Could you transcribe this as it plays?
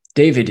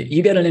David,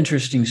 you got an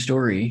interesting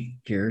story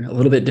here, a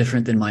little bit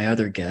different than my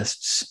other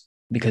guests,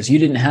 because you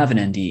didn't have an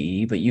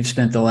NDE, but you've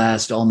spent the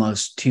last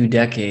almost 2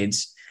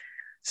 decades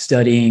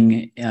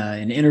studying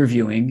and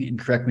interviewing, and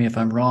correct me if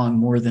I'm wrong,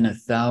 more than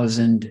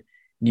 1,000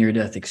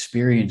 near-death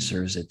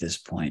experiencers at this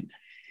point.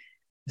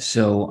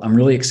 So I'm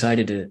really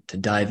excited to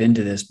dive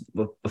into this.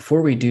 But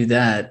before we do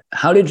that,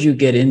 how did you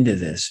get into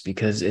this?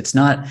 Because it's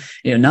not,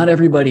 not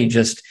everybody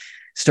just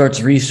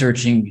starts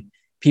researching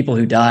people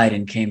who died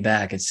and came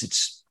back.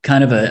 It's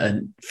kind of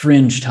a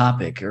fringe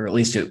topic, or at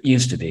least it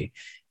used to be.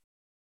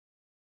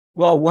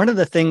 Well, one of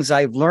the things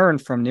I've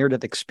learned from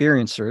near-death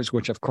experiencers,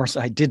 which of course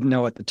I didn't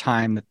know at the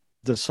time that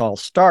this all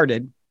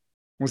started,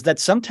 was that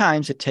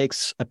sometimes it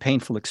takes a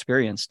painful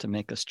experience to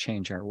make us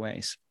change our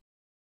ways.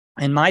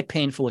 And my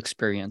painful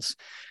experience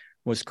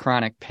was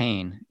chronic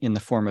pain in the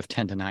form of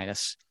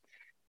tendonitis.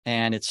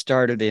 And it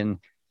started in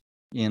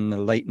the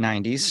late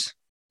 90s.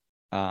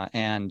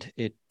 And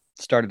it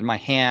started in my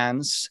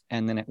hands,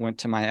 and then it went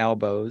to my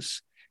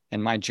elbows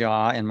and my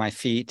jaw and my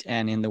feet.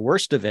 And in the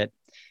worst of it,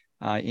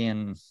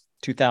 in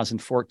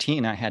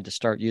 2014, I had to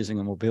start using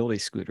a mobility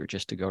scooter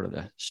just to go to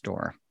the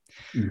store.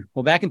 Mm.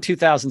 Well, back in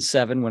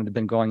 2007, when it had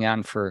been going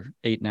on for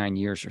 8-9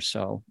 years or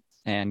so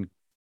and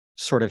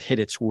sort of hit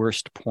its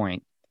worst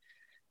point,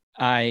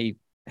 I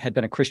had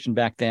been a Christian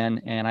back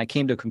then, and I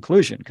came to a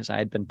conclusion because I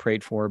had been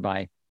prayed for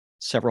by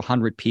several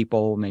hundred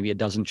people, maybe a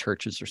dozen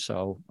churches or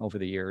so over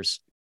the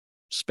years,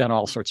 spent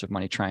all sorts of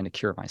money trying to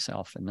cure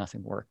myself, and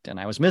nothing worked, and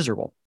I was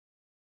miserable.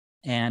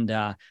 And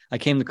I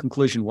came to the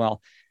conclusion,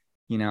 well,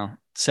 it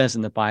says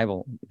in the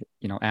Bible,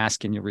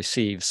 ask and you'll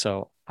receive.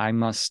 So I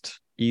must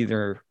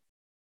either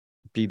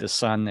be the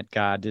son that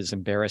God is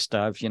embarrassed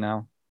of,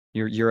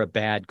 you're a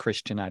bad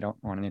Christian, I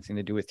don't want anything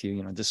to do with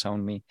you,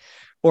 disown me.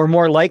 Or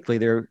more likely,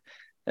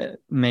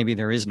 maybe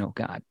there is no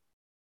God,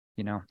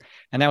 and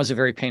that was a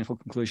very painful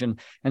conclusion.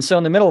 And so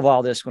in the middle of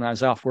all this, when I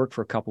was off work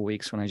for a couple of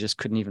weeks, when I just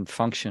couldn't even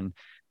function,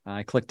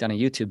 I clicked on a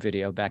YouTube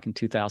video back in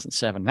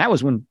 2007. That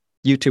was when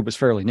YouTube was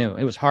fairly new.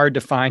 It was hard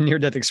to find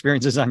near-death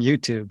experiences on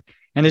YouTube.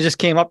 And it just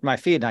came up in my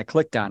feed, and I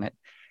clicked on it.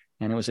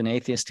 And it was an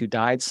atheist who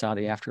died, saw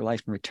the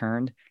afterlife, and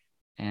returned.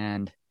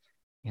 And,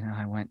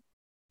 I went,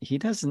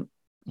 he's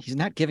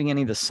not giving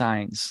any of the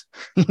signs,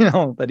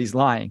 that he's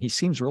lying. He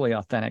seems really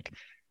authentic.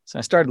 So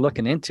I started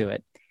looking into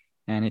it,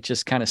 and it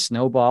just kind of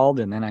snowballed.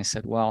 And then I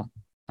said, well,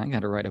 I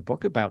got to write a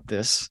book about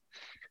this,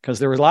 because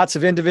there were lots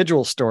of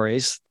individual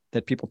stories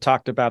that people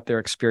talked about their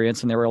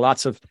experience. And there were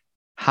lots of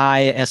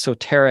high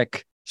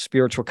esoteric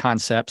spiritual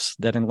concepts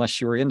that, unless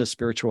you were into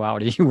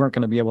spirituality, you weren't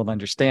going to be able to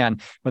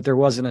understand. But there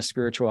wasn't a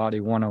spirituality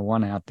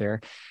 101 out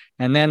there.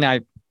 And then I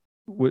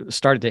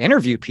started to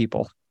interview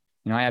people.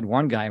 I had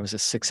one guy, it was a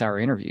 6-hour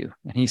interview,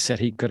 and he said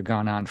he could have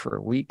gone on for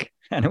a week,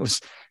 and it was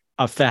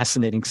a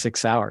fascinating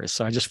 6 hours.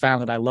 So I just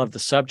found that I loved the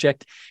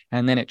subject,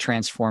 and then it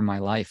transformed my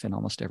life in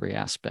almost every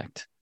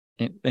aspect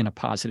in a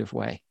positive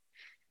way.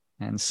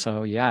 And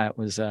so, yeah, it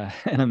was an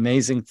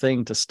amazing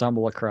thing to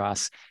stumble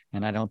across.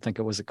 And I don't think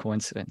it was a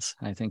coincidence.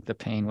 I think the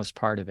pain was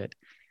part of it.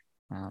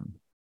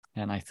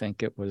 And I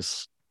think it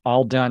was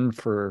all done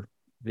for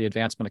the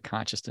advancement of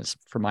consciousness,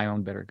 for my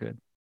own better good.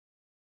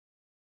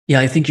 Yeah,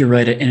 I think you're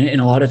right.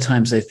 And a lot of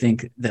times I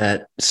think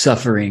that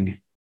suffering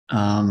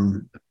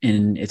in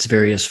its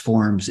various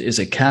forms is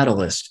a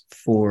catalyst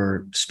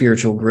for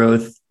spiritual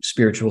growth,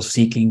 spiritual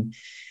seeking.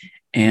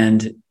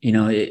 And,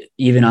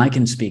 even I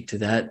can speak to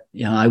that.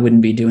 I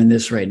wouldn't be doing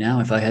this right now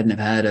if I hadn't have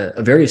had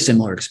a very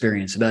similar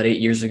experience. About 8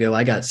 years ago,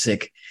 I got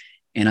sick,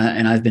 and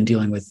I've been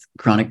dealing with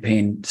chronic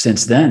pain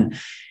since then.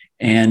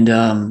 And,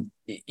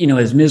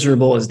 as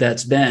miserable as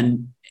that's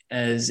been,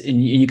 and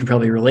you can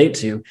probably relate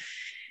to,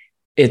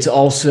 it's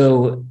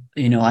also,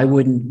 I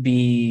wouldn't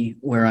be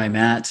where I'm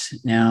at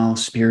now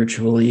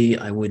spiritually.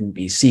 I wouldn't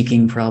be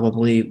seeking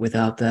probably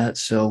without that.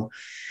 So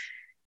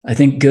I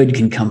think good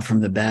can come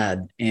from the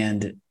bad,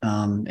 and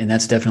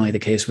that's definitely the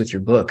case with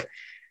your book.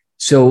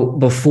 So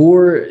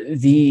before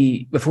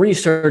you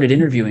started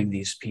interviewing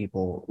these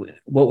people,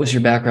 what was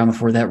your background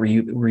before that? Were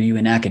you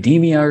in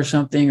academia or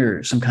something,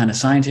 or some kind of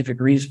scientific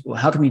reason?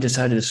 How come you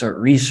decided to start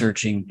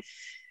researching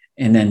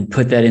and then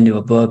put that into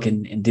a book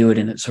and do it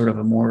in sort of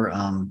a more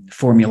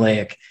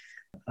formulaic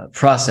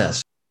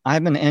process?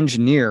 I'm an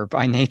engineer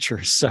by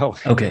nature, so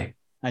okay.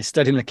 I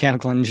studied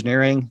mechanical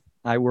engineering.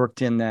 I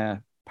worked in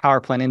the power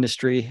plant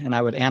industry, and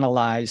I would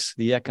analyze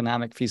the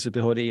economic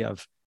feasibility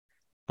of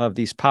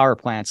these power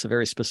plants, a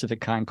very specific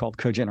kind called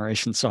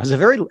cogeneration. So I was a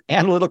very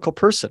analytical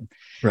person.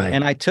 Right.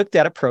 And I took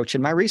that approach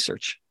in my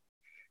research.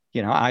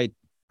 I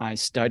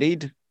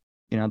studied,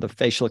 the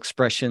facial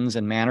expressions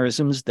and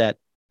mannerisms that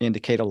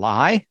indicate a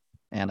lie.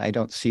 And I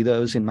don't see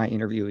those in my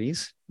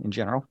interviewees in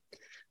general.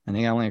 I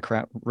think I only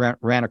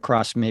ran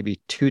across maybe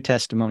 2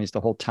 testimonies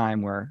the whole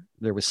time where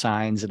there was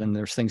signs, and then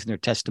there's things in their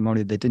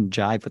testimony that didn't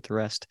jive with the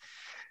rest.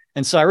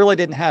 And so I really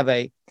didn't have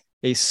a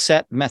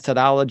set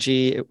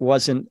methodology. It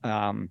wasn't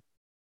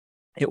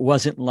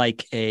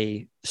like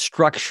a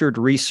structured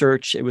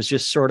research. It was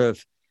just sort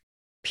of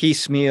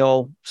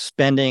piecemeal,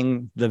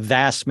 spending the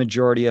vast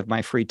majority of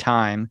my free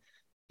time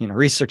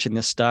researching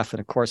this stuff. And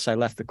of course, I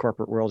left the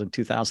corporate world in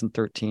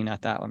 2013. I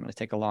thought I'm going to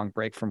take a long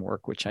break from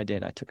work, which I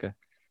did. I took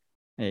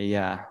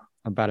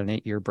about an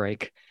 8-year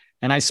break,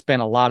 and I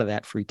spent a lot of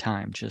that free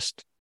time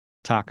just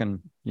talking,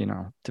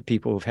 to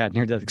people who've had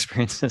near-death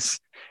experiences.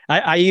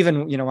 I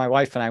even, my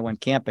wife and I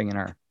went camping in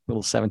our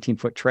little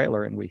 17-foot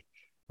trailer, and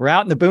we're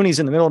out in the boonies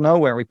in the middle of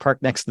nowhere. We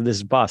parked next to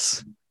this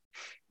bus,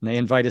 and they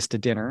invite us to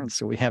dinner. And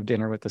so we have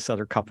dinner with this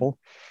other couple,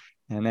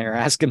 and they're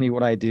asking me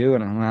what I do.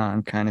 And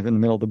I'm kind of in the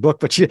middle of the book,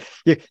 but you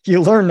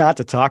learn not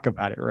to talk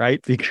about it,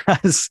 right?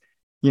 Because,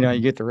 you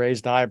get the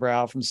raised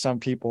eyebrow from some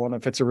people. And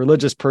if it's a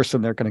religious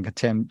person, they're going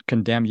to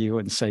condemn you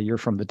and say you're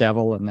from the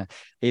devil. And the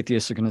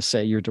atheists are going to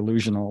say you're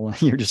delusional.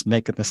 You're just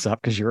making this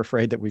up because you're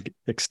afraid that we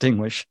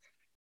extinguish.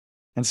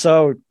 And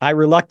so I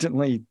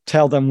reluctantly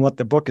tell them what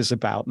the book is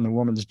about. And the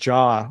woman's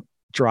jaw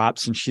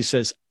drops and she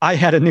says, I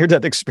had a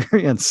near-death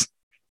experience.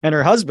 And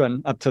her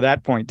husband, up to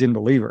that point, didn't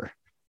believe her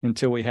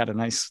until we had a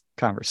nice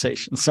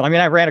conversation. So,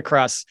 I ran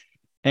across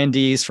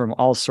NDEs from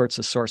all sorts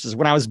of sources.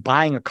 When I was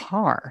buying a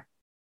car,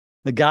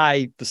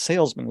 the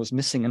salesman was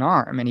missing an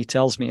arm, and he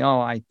tells me,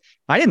 I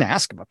didn't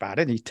ask him about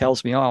it. He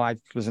tells me, I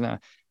was in a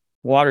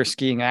water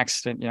skiing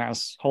accident. I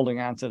was holding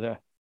onto the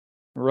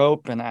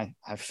rope and I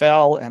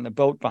fell, and the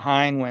boat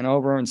behind went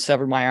over and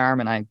severed my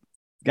arm, and I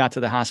got to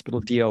the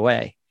hospital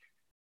DOA,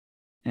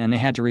 and they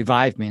had to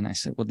revive me. And I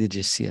said, well, did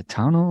you see a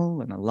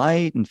tunnel and a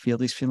light and feel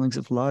these feelings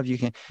of love? You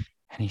can.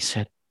 And he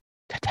said,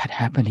 did that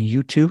happen to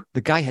you too?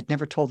 The guy had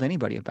never told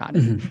anybody about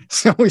it. Mm-hmm.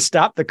 So we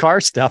stopped the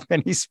car stuff,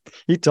 and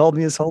he told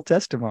me his whole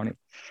testimony.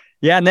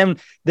 Yeah. And then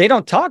they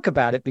don't talk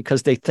about it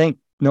because they think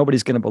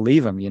nobody's going to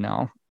believe him,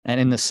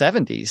 And in the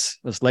 70s,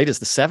 as late as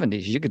the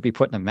 70s, you could be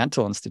put in a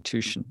mental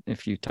institution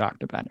if you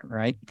talked about it,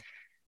 right?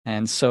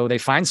 And so they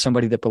find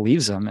somebody that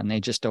believes them, and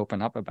they just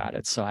open up about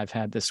it. So I've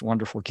had this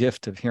wonderful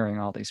gift of hearing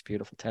all these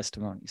beautiful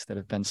testimonies that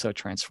have been so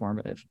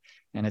transformative.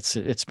 And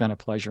it's been a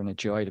pleasure and a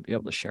joy to be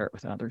able to share it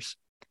with others.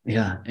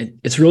 Yeah,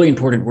 it's really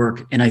important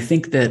work. And I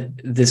think that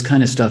this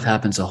kind of stuff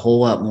happens a whole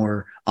lot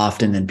more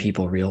often than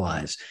people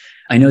realize.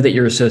 I know that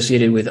you're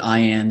associated with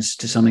IANDS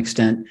to some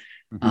extent.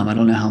 Mm-hmm. I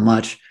don't know how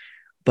much,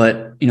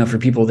 but for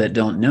people that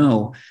don't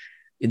know,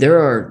 there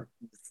are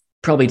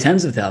probably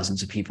tens of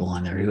thousands of people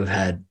on there who have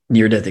had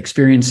near-death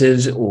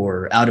experiences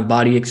or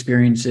out-of-body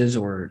experiences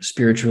or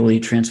spiritually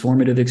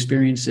transformative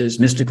experiences,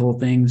 mystical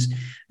things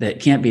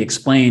that can't be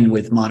explained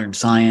with modern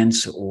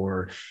science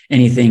or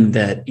anything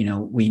that,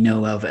 we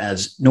know of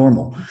as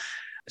normal.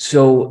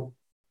 So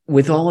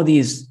with all of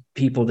these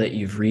people that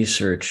you've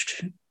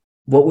researched,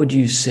 what would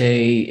you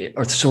say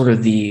are sort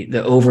of the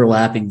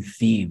overlapping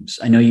themes?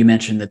 I know you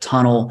mentioned the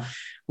tunnel.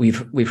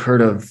 We've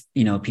heard of,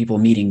 people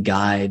meeting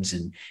guides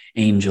and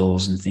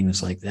angels and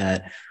things like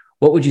that.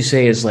 What would you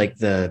say is like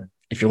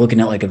if you're looking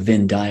at like a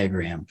Venn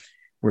diagram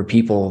where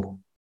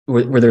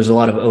there's a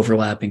lot of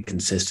overlapping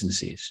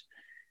consistencies?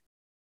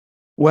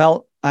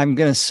 Well, I'm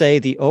going to say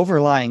the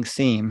overlying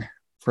theme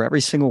for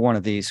every single one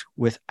of these,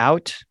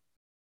 without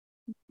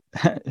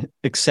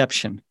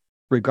exception,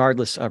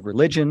 regardless of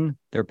religion,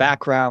 their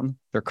background,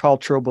 their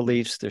cultural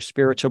beliefs, their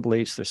spiritual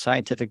beliefs, their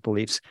scientific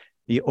beliefs,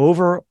 the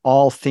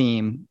overall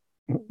theme,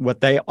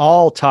 what they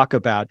all talk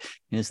about,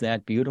 is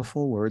that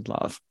beautiful word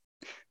love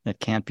that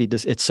can't be,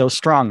 it's so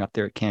strong up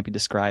there, it can't be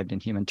described in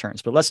human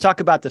terms. But let's talk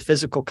about the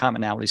physical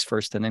commonalities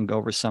first, and then go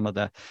over some of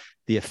the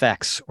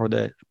effects or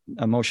the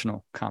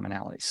emotional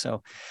commonalities.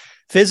 So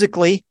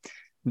physically,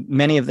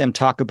 many of them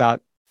talk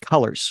about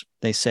colors.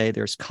 They say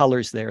there's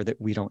colors there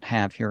that we don't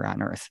have here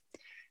on Earth.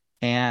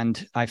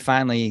 And I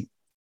finally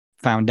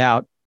found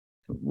out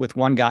with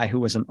one guy who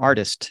was an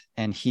artist,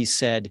 and he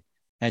said,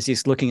 as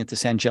he's looking at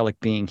this angelic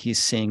being, he's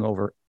seeing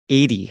over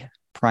 80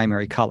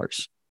 primary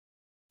colors.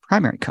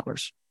 Primary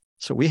colors.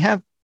 So we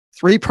have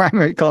 3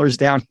 primary colors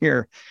down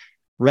here,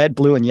 red,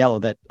 blue, and yellow,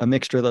 that a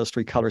mixture of those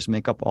 3 colors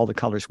make up all the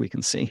colors we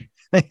can see.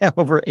 They have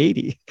over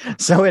 80.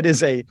 So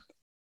it's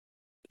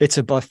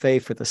a buffet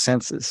for the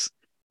senses.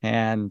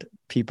 And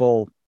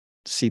people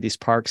see these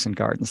parks and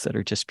gardens that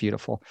are just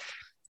beautiful.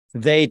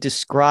 They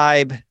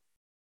describe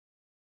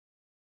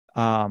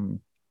being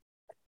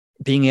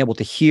able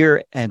to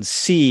hear and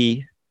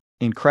see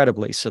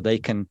incredibly. So they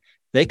can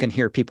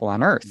hear people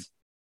on Earth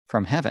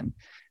from heaven,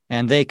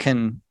 and they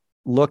can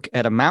look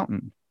at a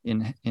mountain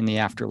in the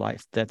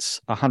afterlife that's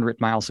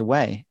 100 miles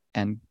away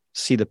and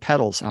see the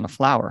petals on a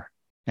flower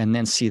and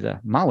then see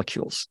the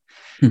molecules.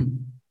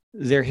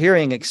 Their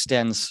hearing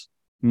extends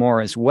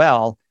more as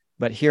well,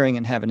 but hearing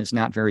in heaven is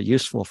not very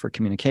useful for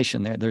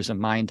communication. There's a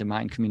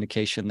mind-to-mind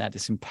communication that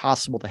is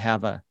impossible to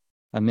have a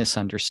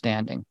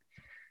misunderstanding.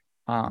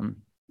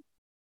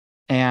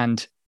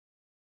 And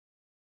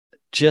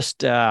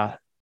just a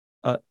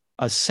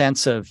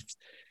sense of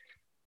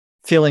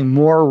feeling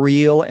more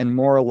real and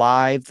more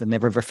alive than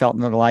they've ever felt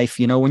in their life.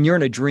 When you're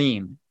in a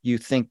dream, you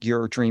think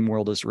your dream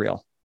world is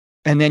real.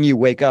 And then you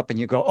wake up and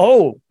you go,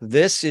 oh,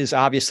 this is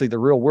obviously the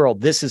real world.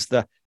 This is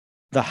the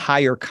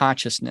higher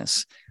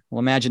consciousness. Well,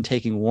 imagine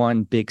taking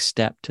one big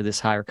step to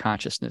this higher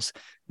consciousness.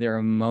 Their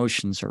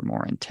emotions are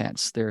more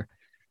intense.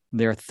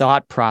 Their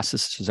thought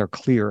processes are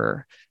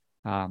clearer.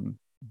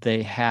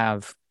 they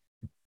have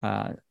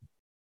a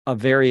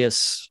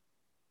various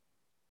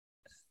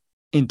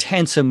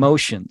intense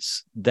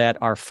emotions that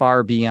are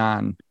far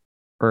beyond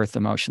earth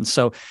emotions.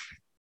 So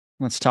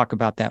let's talk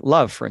about that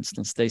love, for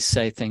instance. They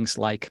say things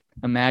like,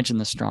 imagine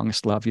the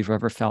strongest love you've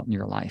ever felt in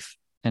your life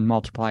and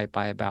multiply it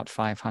by about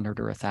 500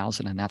 or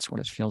 1,000, and that's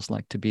what it feels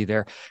like to be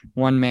there.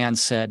 One man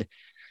said,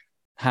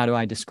 how do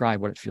I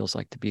describe what it feels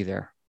like to be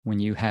there when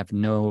you have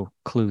no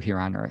clue here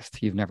on earth?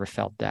 You've never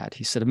felt that.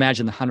 He said,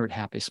 imagine the 100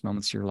 happiest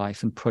moments of your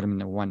life and put them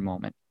into one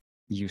moment.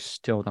 You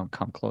still don't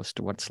come close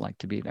to what it's like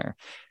to be there.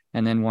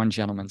 And then one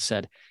gentleman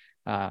said,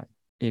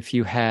 if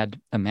you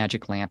had a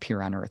magic lamp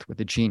here on earth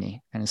with a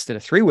genie, and instead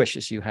of 3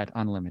 wishes, you had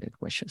unlimited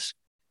wishes,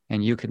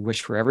 and you could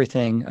wish for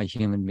everything a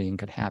human being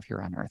could have here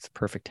on earth,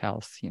 perfect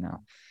health,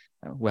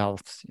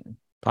 wealth,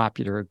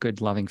 popular, a good,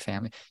 loving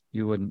family,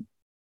 you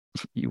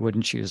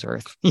wouldn't choose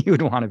earth. You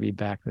would want to be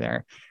back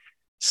there.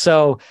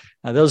 So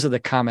those are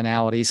the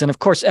commonalities. And of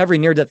course, every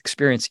near-death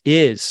experience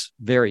is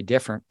very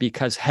different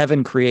because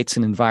heaven creates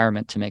an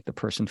environment to make the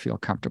person feel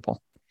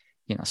comfortable.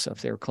 So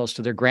if they were close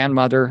to their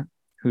grandmother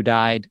who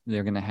died,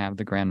 they're going to have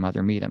the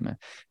grandmother meet him.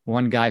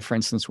 One guy, for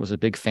instance, was a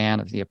big fan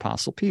of the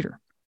Apostle Peter.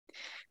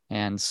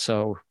 And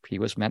so he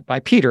was met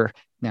by Peter.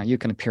 Now, you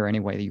can appear any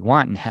way that you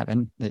want in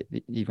heaven.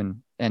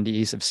 Even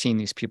NDEs have seen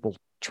these people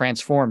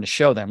transform to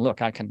show them,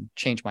 look, I can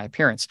change my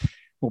appearance.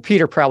 Well,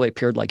 Peter probably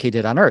appeared like he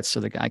did on earth,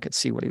 so the guy could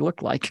see what he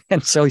looked like.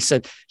 And so he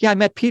said, yeah, I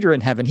met Peter in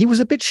heaven. He was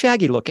a bit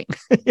shaggy looking,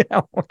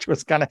 which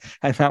was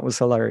I thought was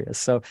hilarious.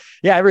 So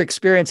yeah, every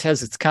experience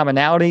has its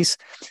commonalities.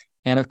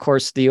 And of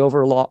course, the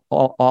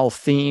overall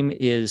theme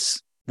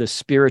is the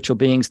spiritual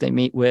beings they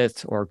meet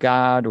with, or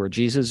God, or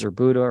Jesus, or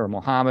Buddha, or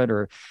Muhammad,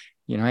 or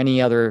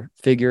any other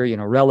figure,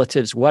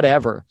 relatives,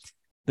 whatever.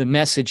 The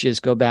message is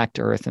go back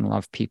to earth and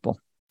love people.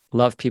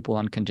 Love people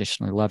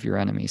unconditionally. Love your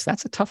enemies.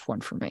 That's a tough one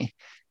for me,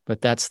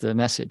 but that's the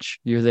message.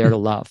 You're there to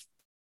love.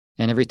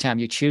 And every time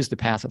you choose the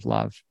path of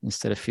love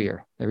instead of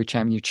fear, every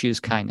time you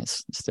choose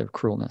kindness instead of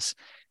cruelness,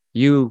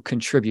 you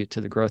contribute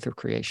to the growth of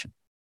creation.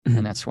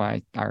 And that's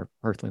why our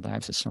earthly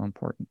lives is so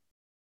important.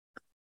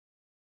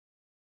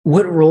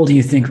 What role do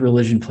you think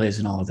religion plays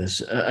in all of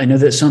this? I know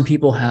that some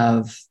people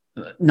have,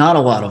 not a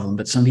lot of them,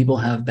 but some people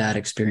have bad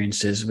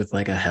experiences with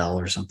like a hell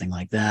or something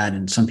like that.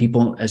 And some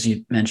people, as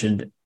you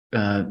mentioned,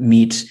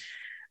 meet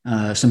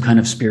some kind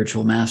of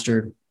spiritual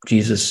master,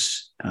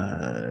 Jesus,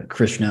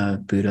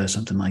 Krishna, Buddha,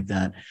 something like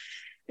that.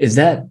 Is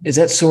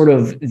that sort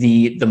of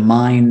the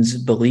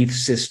mind's belief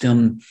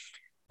system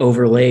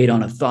overlaid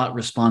on a thought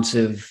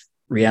responsive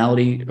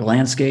reality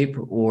landscape,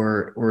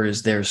 or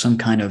is there some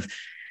kind of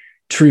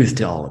truth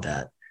to all of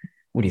that?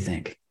 What do you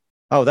think?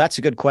 Oh, that's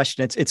a good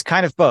question. It's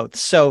kind of both.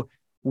 So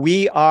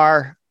we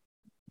are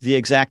the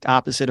exact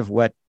opposite of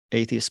what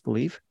atheists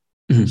believe.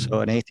 Mm-hmm.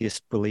 So an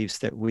atheist believes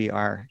that we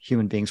are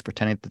human beings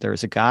pretending that there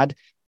is a God.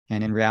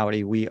 And in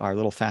reality, we are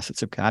little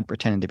facets of God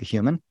pretending to be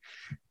human.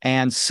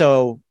 And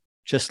so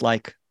just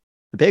like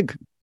the big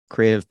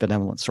creative,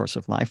 benevolent source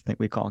of life that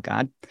we call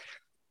God,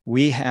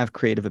 we have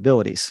creative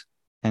abilities.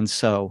 And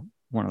so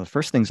one of the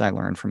first things I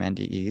learned from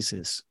NDEs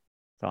is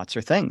thoughts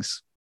are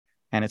things.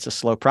 And it's a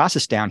slow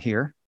process down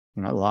here.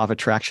 The law of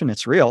attraction,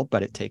 it's real,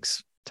 but it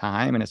takes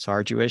time and it's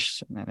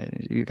arduous.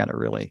 And you got to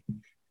really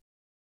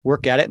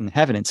work at it. In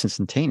heaven, it's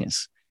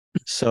instantaneous.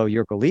 So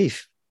your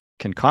belief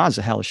can cause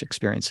a hellish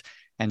experience.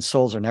 And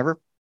souls are never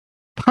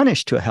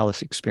punished to a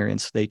hellish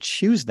experience. They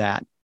choose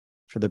that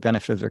for the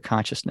benefit of their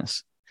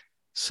consciousness.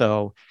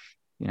 So,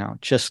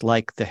 just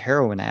like the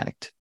heroin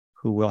addict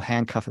who will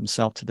handcuff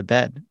himself to the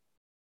bed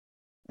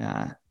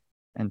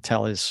and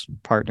tell his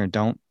partner,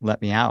 don't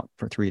let me out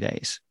for 3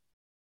 days,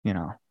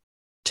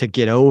 to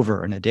get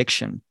over an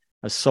addiction.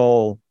 A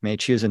soul may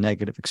choose a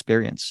negative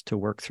experience to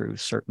work through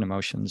certain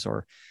emotions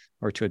or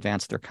to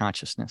advance their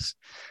consciousness.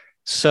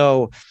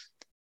 So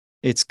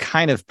it's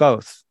kind of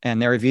both.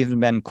 And there have even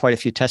been quite a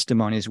few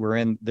testimonies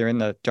where they're in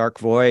the dark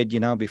void,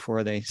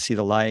 before they see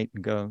the light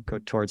and go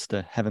towards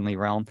the heavenly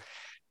realm.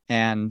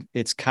 And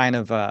it's kind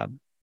of a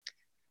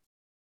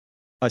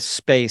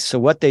space. So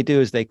what they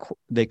do is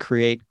they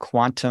create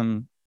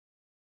quantum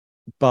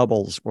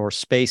bubbles or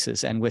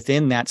spaces. And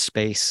within that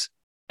space,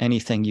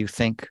 anything you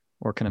think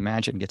or can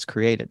imagine gets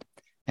created.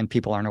 And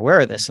people aren't aware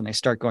of this. And they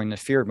start going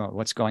into fear mode.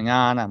 What's going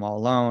on? I'm all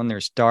alone.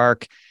 There's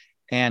dark.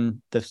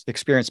 And the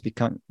experience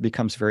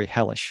becomes very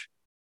hellish.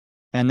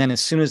 And then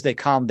as soon as they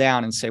calm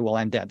down and say, well,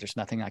 I'm dead, there's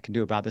nothing I can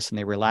do about this, and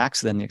they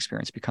relax, then the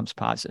experience becomes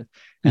positive.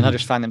 And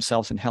others find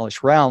themselves in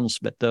hellish realms,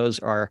 but those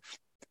are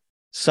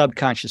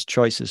subconscious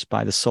choices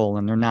by the soul,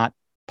 and they're not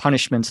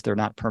punishments, they're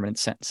not permanent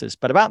sentences,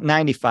 but about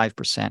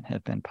 95%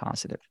 have been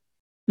positive.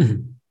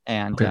 Mm-hmm.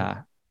 And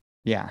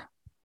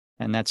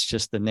and that's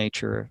just the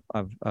nature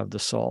of the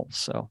soul.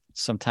 So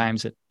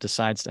sometimes it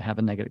decides to have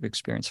a negative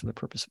experience for the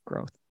purpose of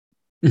growth.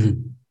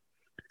 Mm-hmm.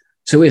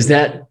 So is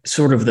that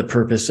sort of the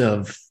purpose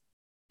of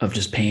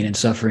just pain and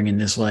suffering in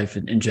this life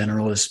in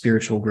general, is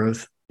spiritual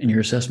growth in your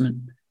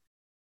assessment?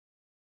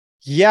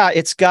 Yeah,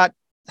 it's got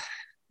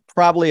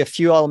probably a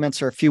few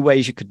elements or a few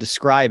ways you could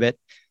describe it.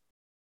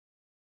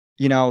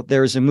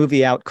 there's a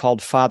movie out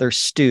called Father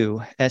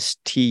Stu,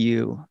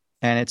 S-T-U,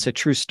 and it's a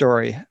true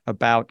story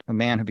about a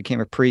man who became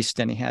a priest,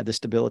 and he had this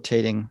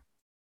debilitating,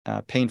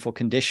 painful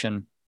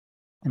condition.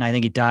 And I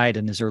think he died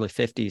in his early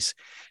 50s.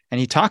 And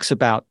he talks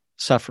about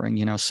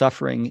suffering.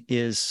 Suffering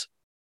is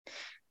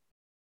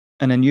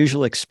an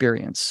unusual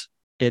experience.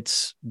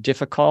 It's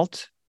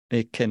difficult.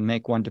 It can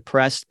make one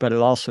depressed, but it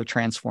also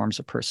transforms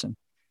a person.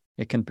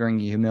 It can bring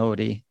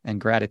humility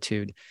and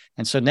gratitude.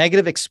 And so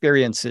negative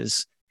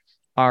experiences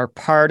are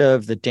part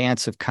of the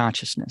dance of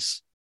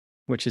consciousness,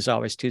 which is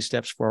always 2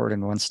 steps forward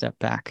and 1 step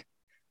back.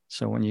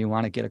 So when you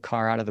want to get a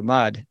car out of the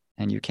mud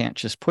and you can't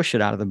just push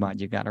it out of the mud,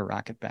 you got to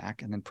rock it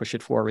back and then push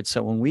it forward.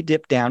 So when we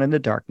dip down into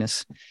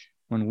darkness,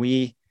 when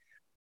we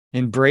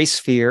embrace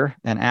fear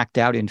and act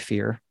out in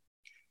fear,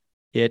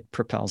 it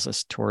propels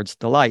us towards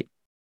the light.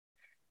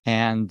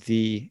 And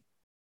the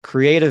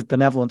creative,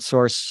 benevolent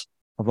source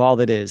of all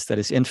that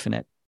is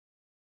infinite.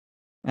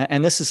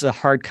 And this is a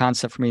hard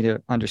concept for me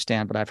to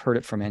understand, but I've heard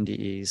it from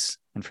NDEs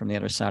and from the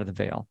other side of the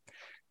veil.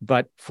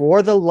 But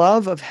for the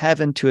love of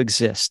heaven to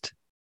exist,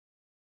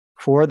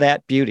 for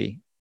that beauty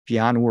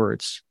beyond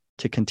words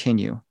to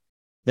continue,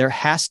 there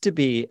has to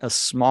be a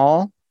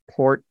small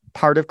part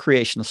of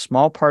creation, a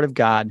small part of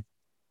God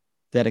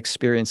that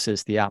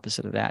experiences the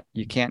opposite of that.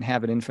 You can't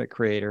have an infinite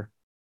creator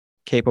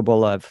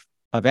capable of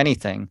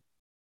anything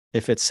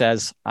if it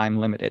says, I'm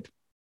limited.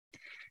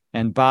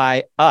 And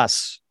by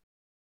us,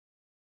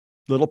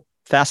 little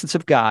facets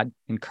of God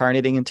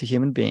incarnating into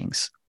human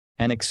beings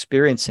and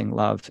experiencing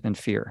love and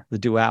fear, the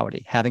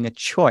duality, having a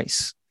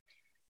choice.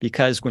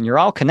 Because when you're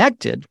all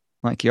connected,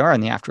 like you are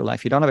in the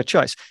afterlife, you don't have a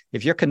choice.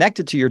 If you're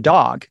connected to your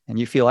dog and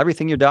you feel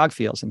everything your dog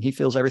feels and he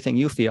feels everything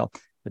you feel,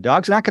 the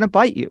dog's not going to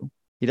bite you.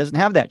 He doesn't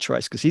have that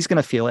choice because he's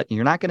going to feel it. And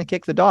you're not going to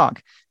kick the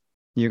dog.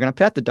 You're going to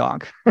pet the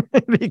dog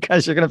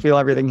because you're going to feel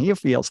everything he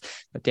feels.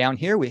 But down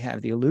here, we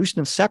have the illusion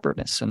of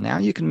separateness. So now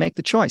you can make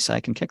the choice. I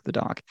can kick the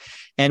dog.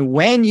 And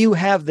when you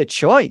have the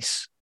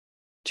choice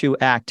to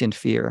act in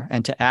fear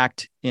and to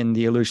act in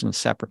the illusion of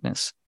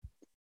separateness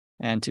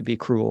and to be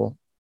cruel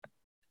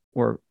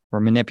or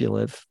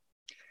manipulative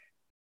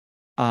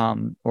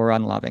or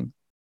unloving,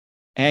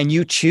 and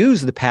you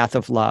choose the path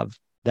of love,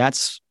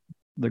 that's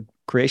the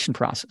creation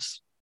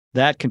process.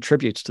 That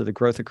contributes to the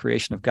growth and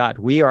creation of God.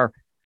 We are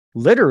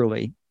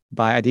literally,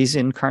 by these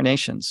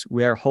incarnations,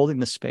 we are holding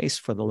the space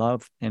for the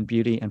love and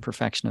beauty and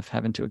perfection of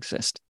heaven to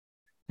exist.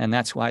 And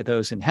that's why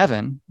those in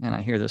heaven, and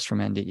I hear this from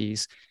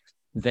NDEs,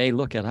 they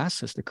look at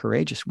us as the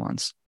courageous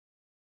ones.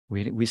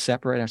 We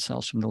separate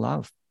ourselves from the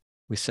love.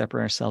 We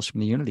separate ourselves from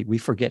the unity. We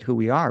forget who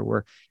we are.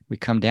 We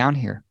come down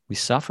here. We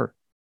suffer.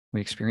 We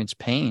experience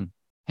pain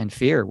and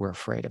fear. We're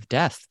afraid of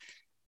death.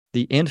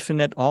 The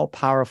infinite,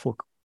 all-powerful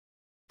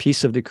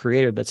piece of the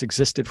Creator that's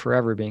existed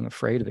forever being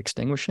afraid of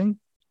extinguishing,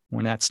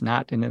 when that's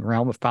not in the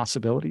realm of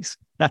possibilities,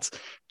 it's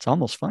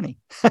almost funny.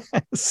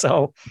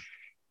 So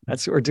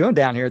that's what we're doing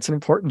down here. It's an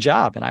important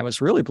job. And I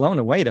was really blown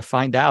away to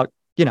find out,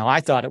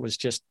 I thought it was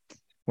just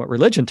what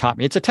religion taught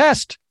me. It's a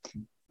test.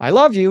 I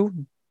love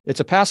you. It's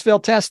a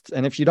pass-fail test.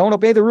 And if you don't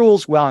obey the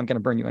rules, well, I'm going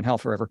to burn you in hell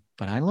forever.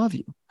 But I love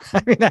you.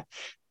 I mean, that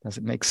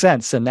doesn't make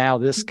sense. And now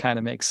this kind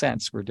of makes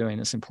sense. We're doing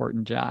this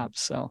important job.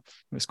 So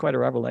it was quite a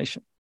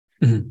revelation.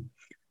 Mm-hmm.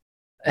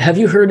 Have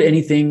you heard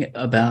anything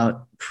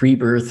about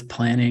pre-birth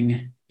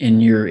planning in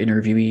your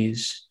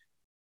interviewees?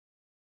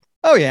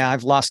 Oh, yeah.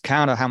 I've lost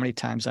count of how many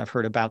times I've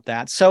heard about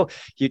that. So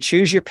you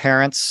choose your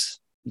parents,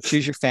 you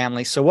choose your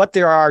family. So what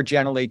there are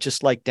generally,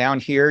 just like down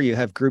here, you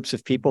have groups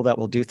of people that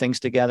will do things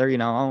together.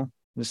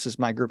 This is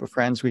my group of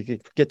friends. We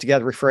could get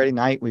together every Friday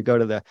night. We go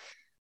to the,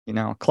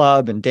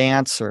 club and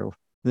dance, or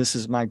this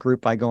is my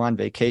group I go on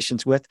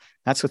vacations with.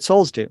 That's what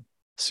souls do.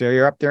 So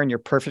you're up there in your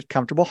perfect,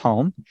 comfortable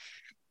home.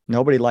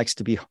 Nobody likes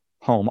to be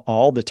home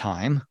all the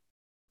time.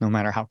 No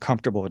matter how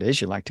comfortable it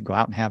is, you like to go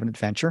out and have an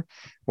adventure.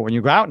 But when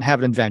you go out and have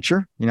an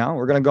adventure,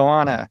 we're going to go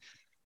on a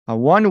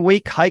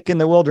 1-week hike in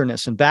the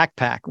wilderness and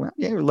backpack. Well,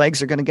 your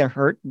legs are going to get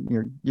hurt.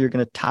 You're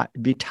going to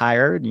be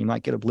tired. You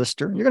might get a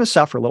blister. You're going to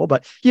suffer a little,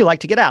 but you like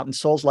to get out, and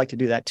souls like to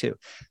do that too.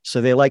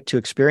 So they like to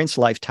experience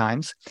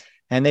lifetimes,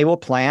 and they will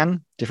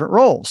plan different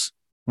roles.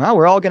 Well,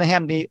 we're all going to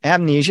have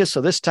amnesia.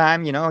 So this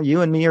time,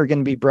 you and me are going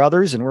to be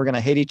brothers, and we're going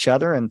to hate each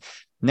other. And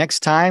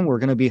next time, we're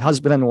going to be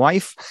husband and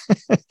wife.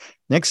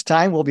 Next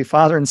time, we'll be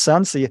father and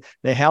son. So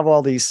they have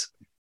all these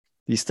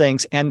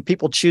things, and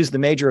people choose the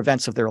major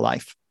events of their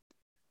life.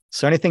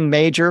 So anything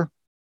major,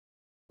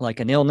 like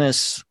an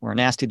illness or a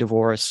nasty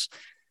divorce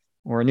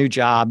or a new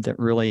job that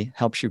really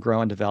helps you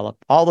grow and develop,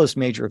 all those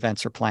major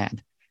events are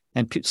planned.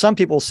 And some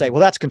people say, well,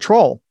 that's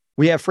control.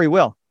 We have free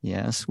will.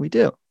 Yes, we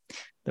do.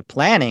 The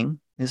planning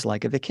is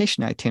like a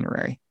vacation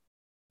itinerary.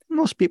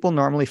 Most people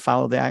normally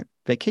follow that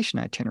vacation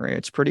itinerary.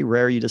 It's pretty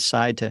rare you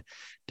decide to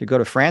go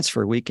to France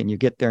for a week and you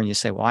get there and you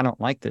say, well, I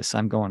don't like this.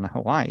 I'm going to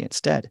Hawaii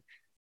instead.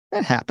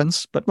 That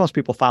happens, but most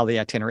people follow the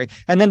itinerary.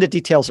 And then the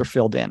details are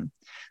filled in.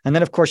 And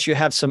then, of course, you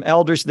have some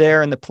elders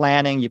there in the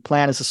planning. You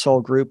plan as a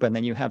soul group, and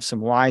then you have some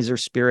wiser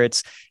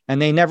spirits,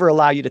 and they never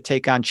allow you to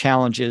take on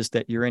challenges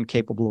that you're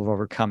incapable of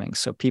overcoming.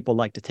 So people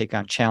like to take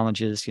on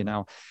challenges,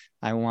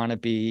 I want to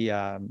be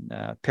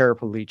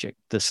paraplegic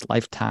this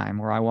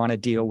lifetime, or I want to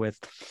deal with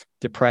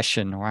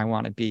depression, or I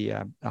want to be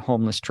a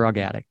homeless drug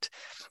addict.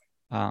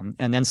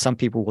 And then some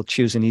people will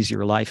choose an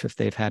easier life if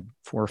they've had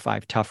 4 or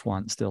 5 tough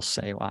ones. They'll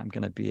say, well, I'm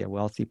going to be a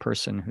wealthy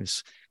person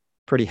who's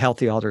pretty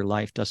healthy all their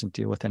life, doesn't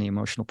deal with any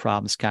emotional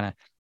problems, kind of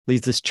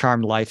leads this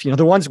charmed life.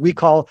 The ones we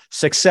call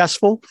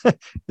successful,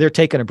 they're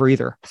taking a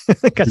breather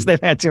because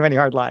they've had too many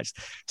hard lives.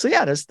 So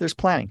yeah, there's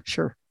planning.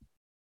 Sure.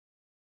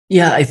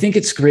 Yeah, I think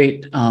it's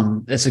great.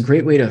 That's a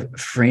great way to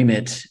frame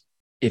it.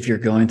 If you're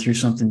going through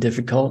something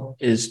difficult,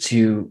 is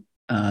to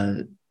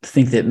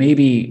think that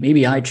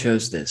maybe I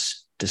chose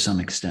this to some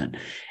extent,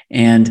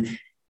 and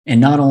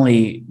not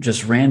only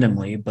just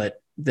randomly,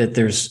 but that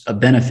there's a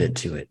benefit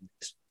to it,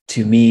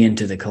 to me and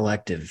to the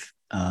collective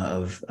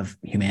of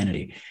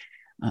humanity,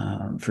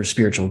 for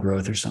spiritual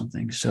growth or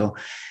something. So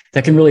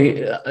that can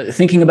really,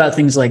 thinking about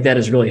things like that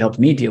has really helped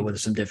me deal with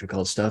some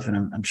difficult stuff, and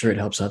I'm sure it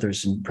helps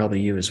others, and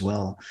probably you as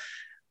well.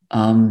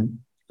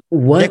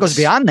 It goes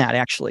beyond that,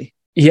 actually.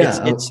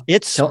 Yeah,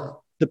 it's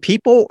the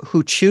people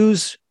who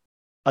choose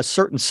a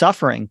certain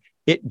suffering,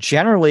 it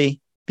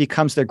generally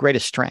becomes their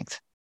greatest strength.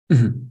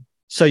 Mm-hmm.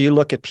 So you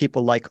look at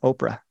people like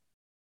Oprah.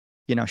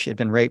 She had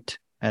been raped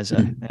as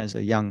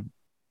a young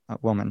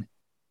woman,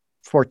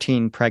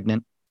 14,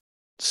 pregnant,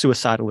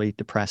 suicidally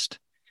depressed.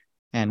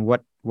 And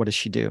what does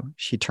she do?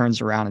 She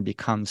turns around and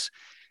becomes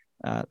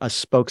a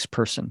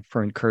spokesperson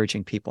for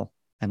encouraging people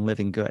and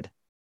living good.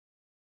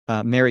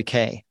 Mary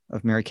Kay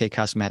of Mary Kay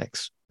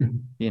Cosmetics,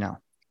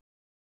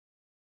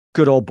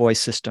 good old boy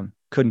system,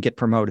 couldn't get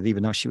promoted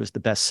even though she was the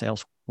best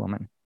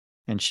saleswoman,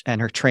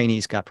 and her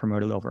trainees got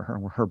promoted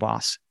over her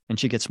boss, and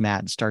she gets mad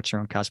and starts her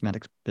own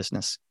cosmetics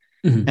business,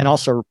 and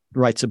also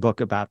writes a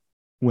book about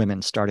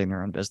women starting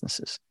their own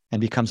businesses and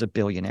becomes a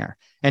billionaire.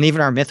 And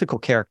even our mythical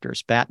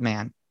characters,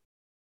 Batman,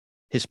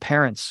 his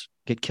parents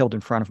get killed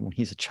in front of him when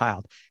he's a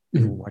child.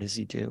 What does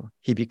he do?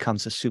 He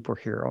becomes a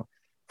superhero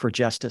for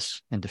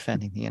justice and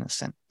defending the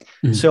innocent.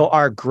 So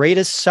our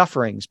greatest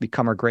sufferings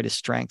become our greatest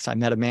strengths. I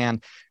met a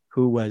man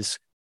who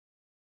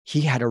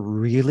he had a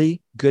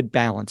really good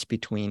balance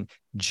between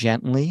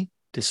gently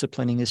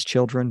disciplining his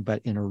children,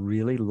 but in a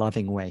really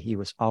loving way. He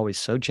was always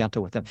so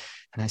gentle with them.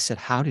 And I said,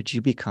 how did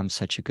you become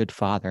such a good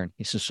father? And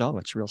he says, oh,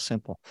 it's real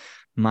simple.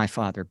 My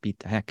father beat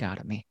the heck out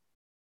of me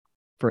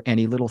for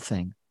any little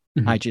thing.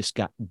 I just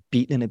got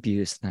beaten and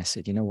abused. And I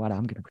said, you know what?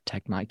 I'm going to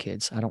protect my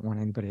kids. I don't want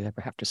anybody to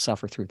ever have to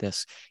suffer through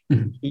this.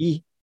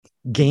 He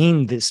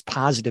gained this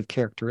positive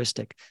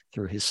characteristic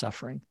through his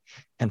suffering.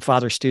 And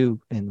Father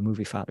Stu in the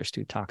movie Father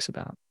Stu talks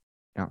about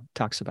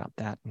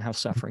that and how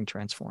suffering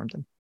transformed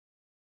him.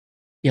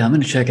 Yeah, I'm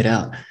going to check it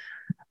out.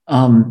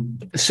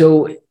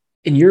 So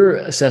in your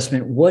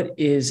assessment, what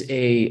is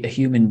a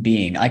human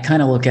being? I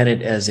kind of look at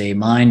it as a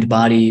mind,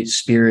 body,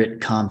 spirit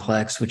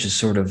complex, which is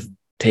sort of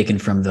taken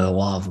from the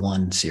Law of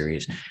One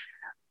series.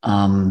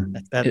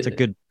 That's a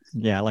good,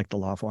 I like the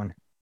Law of One.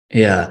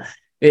 Yeah.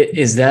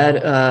 Is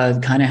that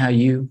kind of how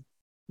you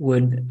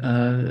would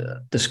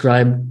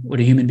describe what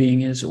a human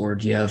being is, or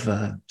do you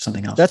have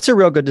something else? That's a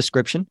real good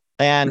description.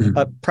 And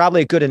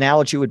probably a good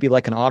analogy would be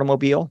like an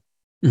automobile.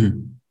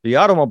 The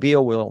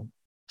automobile will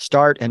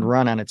start and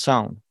run on its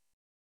own,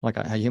 like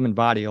a human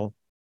body will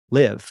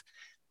live.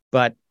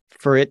 But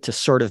for it to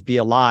sort of be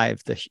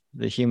alive,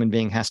 the human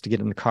being has to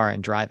get in the car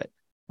and drive it.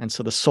 And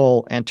so the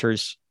soul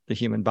enters the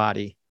human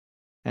body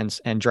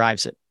and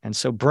drives it. And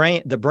so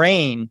the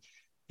brain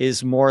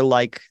is more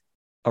like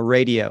a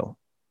radio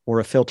or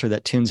a filter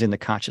that tunes in the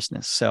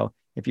consciousness. So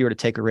if you were to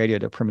take a radio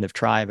to a primitive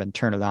tribe and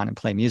turn it on and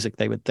play music,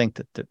 they would think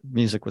that the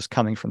music was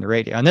coming from the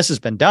radio. And this has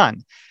been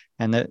done.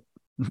 And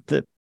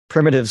the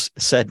primitives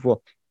said,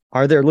 well,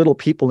 are there little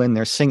people in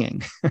there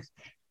singing?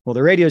 Well,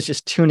 the radio is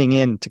just tuning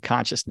in to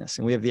consciousness.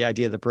 And we have the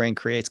idea the brain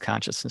creates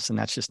consciousness. And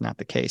that's just not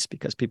the case,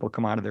 because people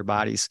come out of their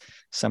bodies.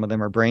 Some of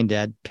them are brain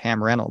dead.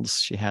 Pam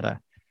Reynolds, she had a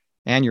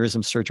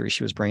aneurysm surgery.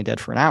 She was brain dead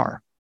for an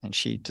hour. And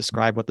she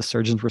described what the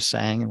surgeons were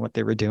saying and what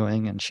they were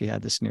doing. And she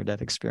had this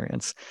near-death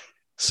experience.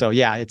 So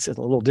yeah, it's a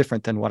little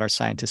different than what our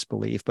scientists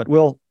believe, but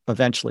we'll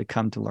eventually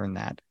come to learn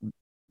that,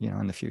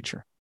 in the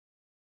future.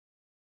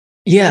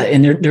 Yeah,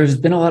 and there's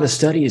been a lot of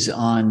studies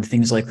on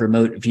things like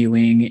remote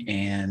viewing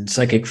and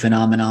psychic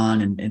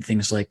phenomenon and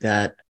things like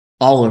that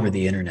all over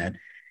the internet.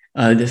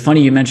 It's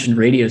funny you mentioned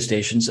radio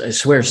stations. I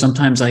swear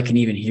sometimes I can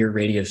even hear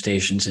radio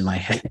stations in my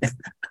head.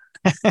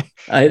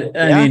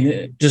 I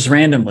mean, just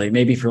randomly,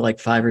 maybe for like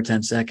 5 or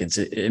 10 seconds.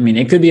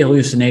 It could be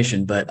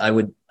hallucination, but I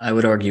would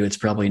argue it's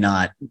probably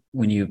not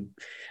when you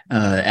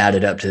add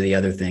it up to the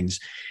other things.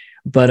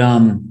 But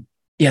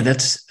yeah,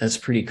 that's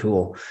pretty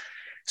cool.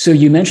 So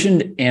you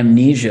mentioned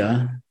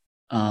amnesia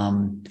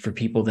for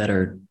people that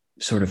are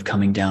sort of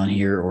coming down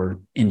here or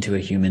into a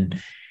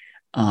human.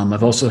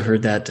 I've also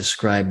heard that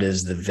described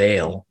as the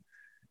veil.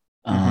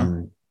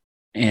 And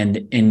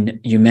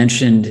you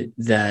mentioned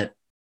that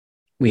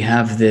we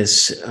have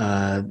this,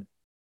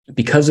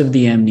 because of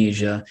the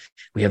amnesia,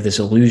 we have this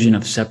illusion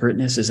of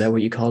separateness. Is that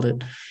what you called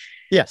it?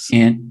 Yes.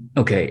 And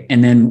okay.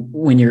 And then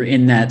when you're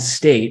in that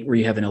state where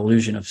you have an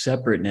illusion of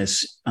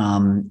separateness,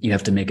 you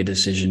have to make a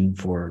decision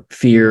for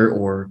fear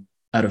or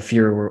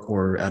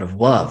or out of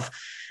love,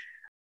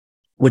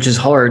 which is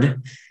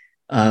hard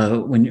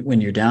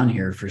when you're down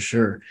here for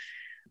sure.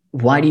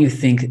 Why do you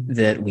think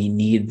that we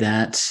need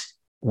that?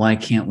 Why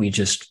can't we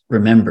just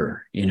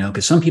remember?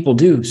 Because some people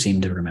do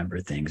seem to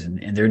remember things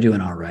and they're doing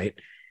all right.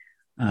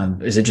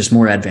 Is it just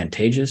more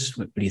advantageous?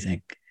 What do you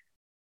think?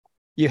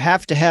 You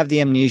have to have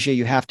the amnesia.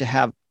 You have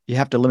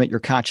to limit your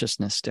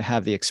consciousness to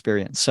have the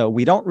experience. So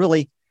we don't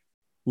really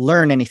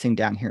learn anything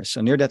down here. So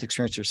near-death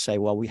experiencers say,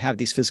 well, we have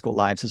these physical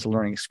lives as a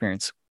learning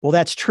experience. Well,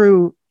 that's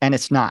true, and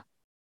it's not.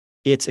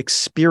 It's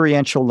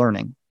experiential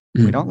learning.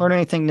 Mm-hmm. We don't learn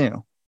anything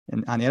new.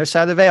 And on the other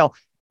side of the veil,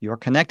 you're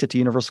connected to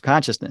universal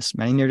consciousness.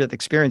 Many near-death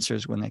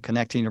experiencers, when they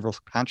connect to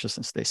universal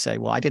consciousness, they say,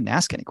 well, I didn't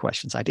ask any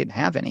questions. I didn't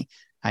have any.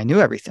 I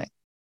knew everything.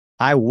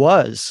 I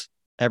was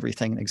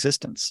everything in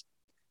existence.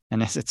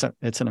 And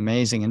it's an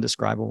amazing,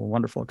 indescribable,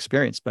 wonderful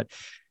experience. But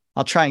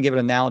I'll try and give an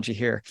analogy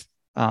here.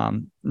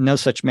 No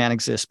such man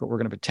exists, but we're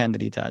going to pretend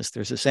that he does.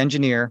 There's this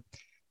engineer,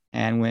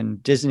 and when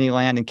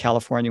Disneyland in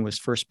California was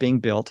first being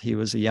built, he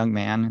was a young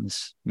man in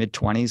his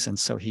mid-20s, and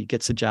so he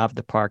gets a job at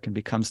the park and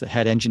becomes the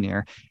head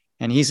engineer,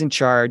 and he's in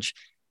charge,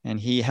 and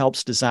he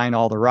helps design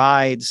all the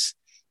rides.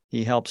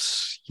 He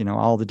helps,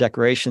 all the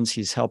decorations.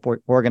 He's helped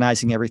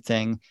organizing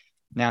everything.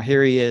 Now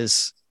here he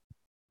is,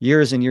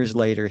 years and years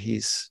later.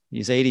 He's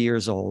 80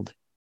 years old,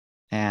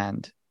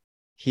 and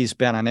he's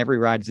been on every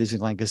ride at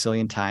Disneyland a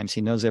gazillion times.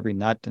 He knows every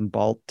nut and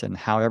bolt and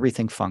how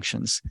everything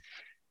functions.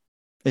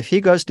 If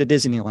he goes to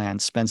Disneyland,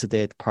 spends a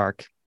day at the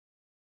park,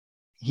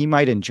 he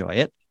might enjoy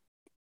it,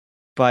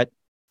 but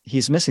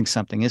he's missing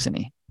something, isn't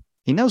he?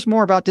 He knows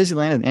more about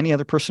Disneyland than any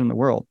other person in the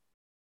world.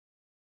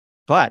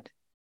 But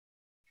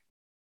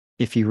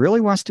if he really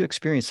wants to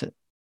experience it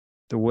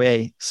the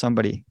way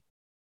somebody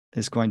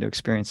is going to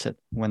experience it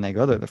when they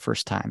go there the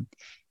first time,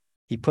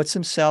 he puts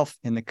himself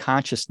in the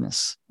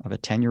consciousness of a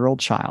 10-year-old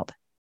child.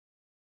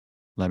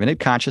 Limited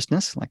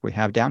consciousness, like we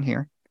have down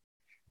here.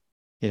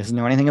 He doesn't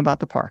know anything about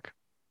the park.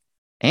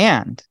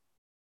 And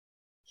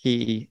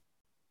he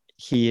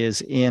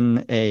is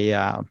in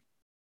a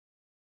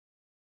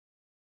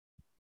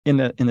in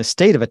the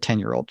state of a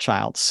 10-year-old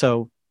child.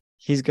 So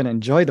he's going to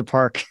enjoy the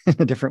park in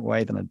a different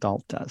way than an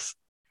adult does.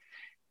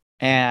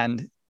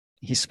 And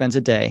he spends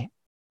a day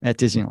at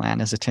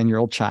Disneyland as a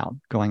 10-year-old child,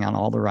 going on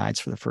all the rides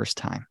for the first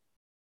time.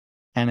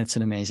 And it's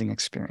an amazing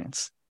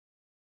experience.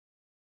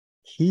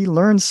 He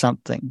learns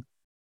something.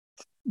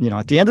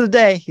 At the end of the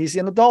day, he's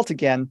an adult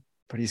again,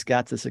 but he's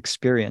got this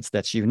experience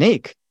that's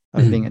unique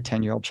of being a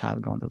 10-year-old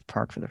child going to the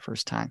park for the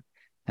first time.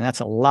 And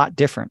that's a lot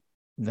different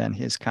than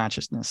his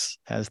consciousness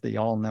as the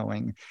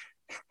all-knowing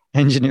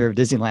engineer of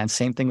Disneyland.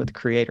 Same thing with the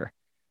creator.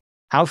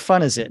 How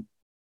fun is it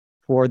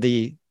for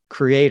the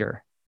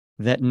creator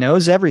that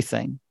knows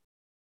everything,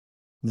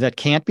 that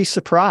can't be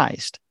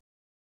surprised,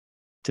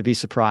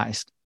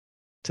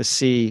 to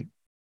see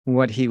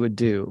what he would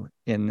do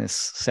in this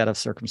set of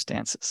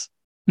circumstances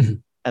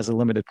as a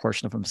limited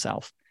portion of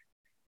himself.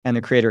 And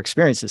the creator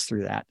experiences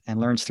through that and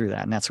learns through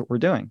that. And that's what we're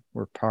doing.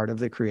 We're part of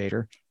the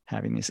creator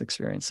having these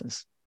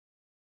experiences.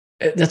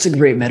 That's a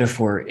great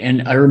metaphor.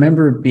 And I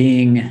remember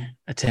being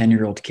a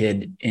 10-year-old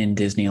kid in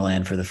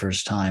Disneyland for the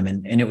first time.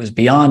 And it was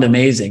beyond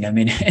amazing. I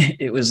mean,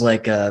 it was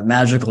like a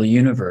magical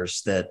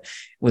universe that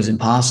was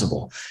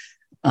impossible.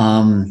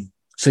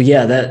 So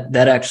yeah,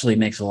 that actually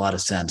makes a lot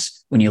of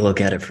sense when you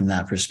look at it from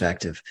that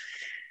perspective.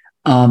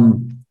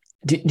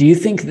 Do you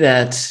think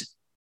that,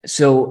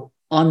 so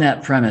on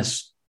that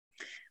premise,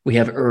 we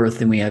have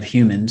Earth and we have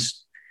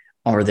humans.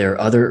 Are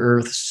there other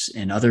Earths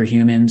and other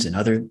humans and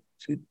other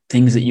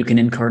things that you can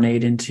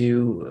incarnate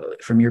into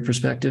from your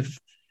perspective?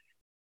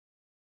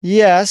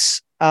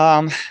 Yes.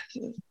 One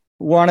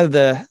of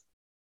the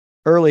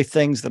early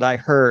things that I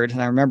heard,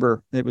 and I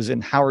remember it was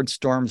in Howard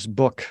Storm's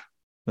book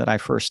that I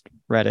first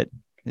read it,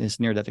 his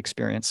near-death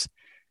experience.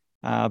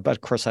 But of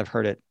course, I've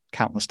heard it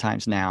countless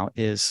times now,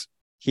 is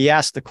he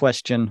asked the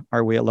question,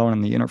 are we alone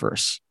in the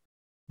universe?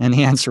 And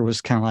the answer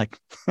was kind of like,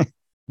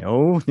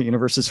 no, the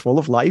universe is full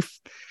of life.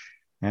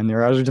 And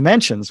there are other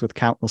dimensions with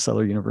countless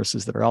other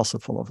universes that are also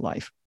full of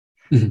life.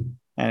 Mm-hmm.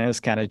 And it was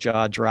kind of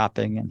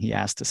jaw-dropping. And he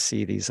asked to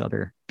see these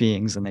other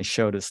beings. And they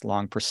showed this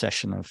long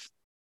procession of,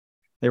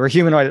 they were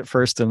humanoid at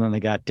first, and then they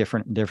got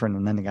different and different.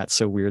 And then they got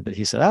so weird that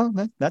he said,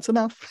 oh, that's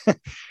enough.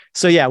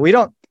 So yeah,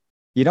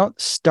 you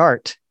don't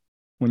start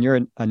when you're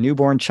a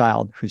newborn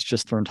child who's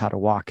just learned how to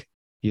walk.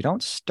 You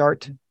don't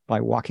start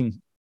by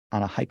walking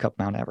on a hike up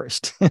Mount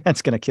Everest.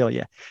 That's going to kill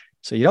you.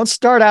 So you don't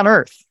start on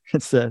Earth.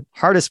 It's the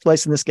hardest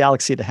place in this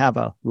galaxy to have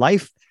a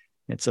life.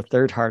 It's the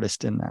third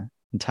hardest in the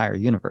entire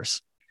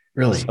universe.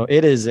 Really? So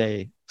it is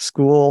a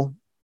school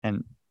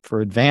and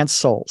for advanced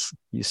souls.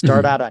 You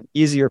start out on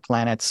easier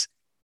planets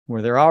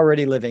where they're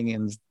already living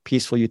in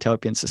peaceful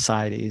utopian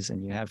societies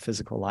and you have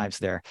physical lives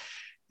there.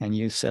 And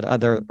you said, are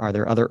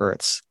there other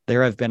Earths?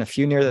 There have been a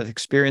few near-death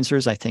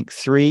experiencers, I think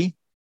 3,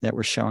 that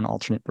were shown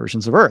alternate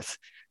versions of Earth.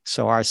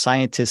 So our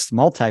scientists'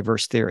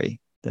 multiverse theory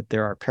that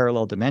there are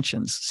parallel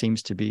dimensions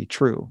seems to be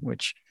true,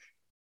 which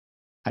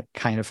I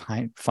kind of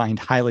find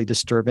highly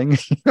disturbing.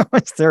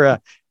 Is there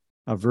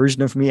a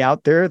version of me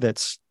out there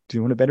that's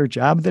doing a better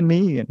job than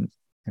me? And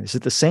is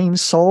it the same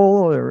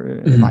soul,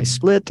 or am I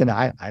split? And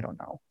I don't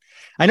know.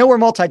 I know we're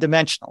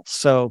multidimensional.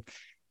 So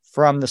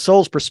from the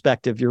soul's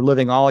perspective, you're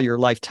living all your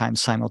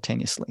lifetimes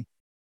simultaneously.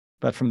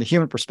 But from the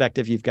human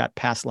perspective, you've got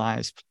past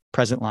lives,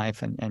 present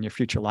life, and your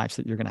future lives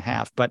that you're going to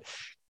have. But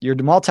your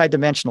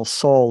multidimensional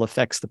soul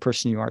affects the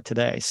person you are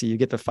today. So you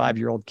get the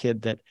 5-year-old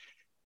kid that,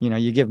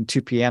 you give him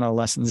 2 piano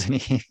lessons and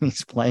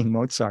he's playing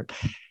Mozart.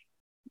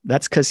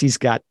 That's because he's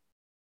got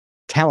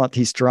talent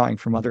he's drawing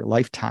from other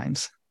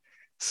lifetimes.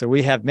 So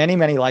we have many,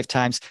 many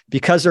lifetimes.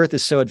 Because Earth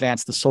is so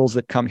advanced, the souls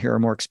that come here are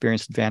more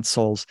experienced, advanced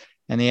souls.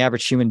 And the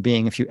average human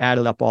being, if you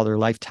added up all their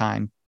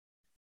lifetimes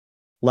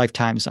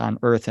on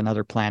Earth and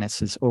other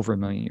planets, is over 1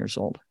 million years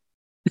old.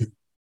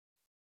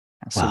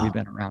 So we've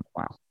been around a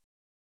while.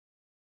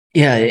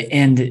 Yeah.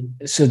 And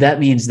so that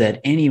means that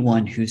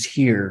anyone who's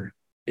here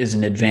is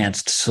an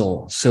advanced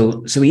soul.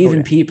 So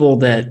even people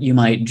that you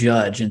might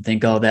judge and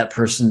think, oh, that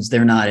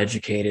they're not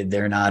educated,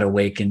 they're not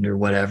awakened or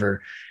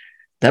whatever,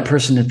 that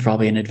person is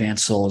probably an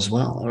advanced soul as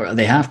well, or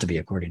they have to be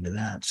according to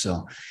that.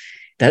 So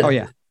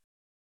that,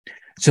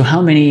 So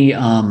how many,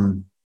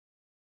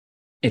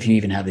 if you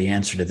even have the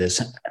answer to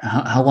this,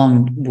 how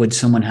long would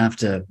someone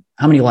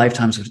how many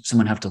lifetimes would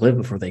someone have to live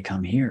before they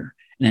come here?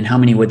 And then how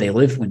many would they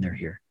live when they're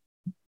here?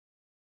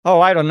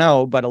 Oh, I don't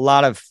know, but a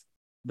lot of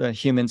the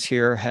humans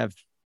here have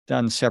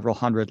done several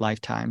hundred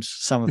lifetimes.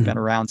 Some have been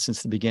around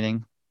since the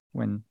beginning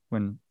when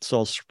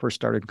souls first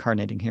started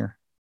incarnating here.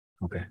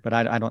 Okay. But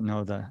I don't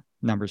know the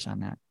numbers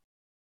on that.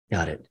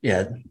 Got it.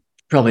 Yeah,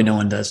 probably no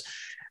one does.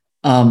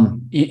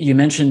 You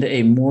mentioned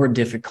a more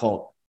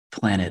difficult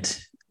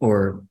planet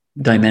or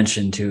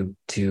dimension to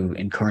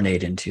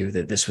incarnate into,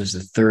 that this was the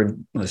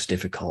third most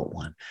difficult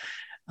one.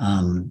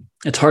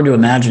 It's hard to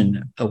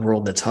imagine a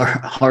world that's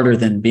harder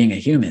than being a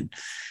human.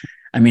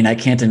 I mean, I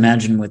can't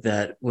imagine what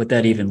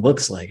that even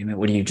looks like. I mean,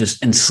 what are you,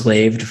 just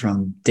enslaved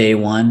from day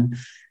one?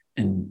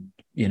 And,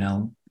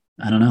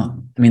 I don't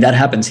know. I mean, that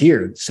happens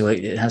here. So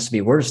it has to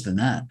be worse than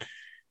that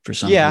for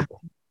some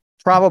people.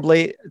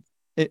 Probably.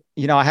 I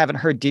haven't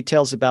heard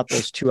details about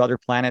those 2 other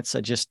planets.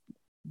 I just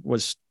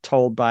was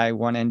told by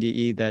one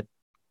NDE that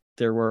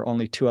there were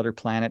only 2 other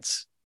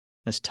planets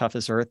as tough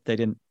as Earth. They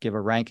didn't give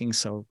a ranking,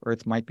 so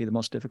Earth might be the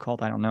most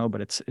difficult. I don't know,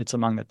 but it's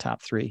among the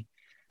top 3.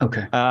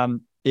 Okay.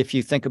 If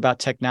you think about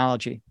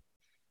technology,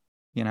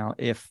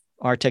 if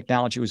our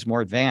technology was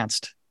more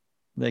advanced,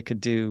 they could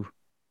do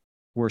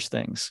worse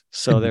things.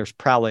 So there's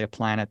probably a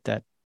planet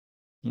that,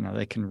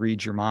 they can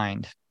read your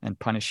mind and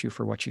punish you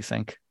for what you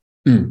think.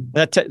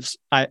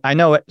 I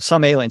know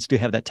some aliens do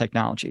have that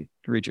technology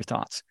to read your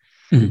thoughts.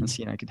 And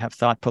so, you could have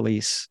thought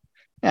police.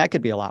 Yeah, it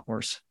could be a lot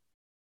worse.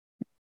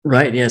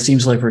 Right. Yeah. It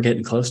seems like we're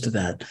getting close to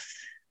that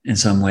in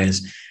some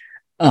ways.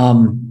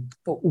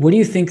 What do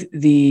you think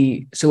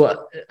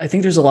I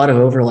think there's a lot of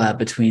overlap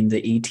between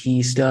the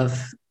ET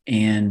stuff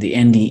and the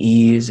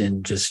NDEs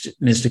and just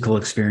mystical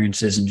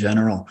experiences in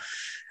general.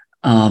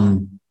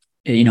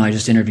 I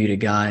just interviewed a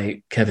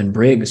guy, Kevin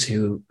Briggs,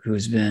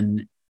 who's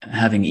been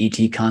having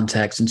ET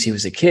contact since he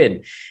was a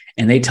kid,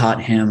 and they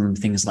taught him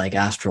things like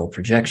astral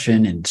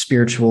projection and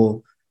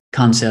spiritual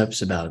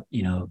concepts about,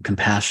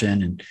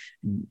 compassion and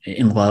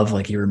in love,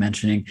 like you were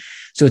mentioning.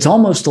 So it's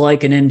almost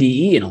like an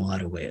NDE in a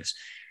lot of ways.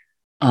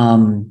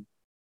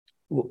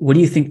 What do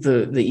you think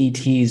the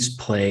ETs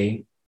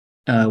play?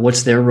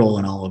 What's their role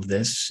in all of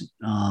this?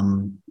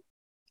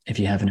 If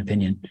you have an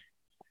opinion.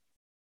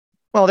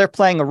 Well, they're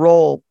playing a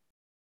role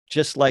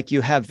just like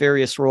you have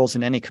various roles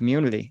in any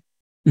community.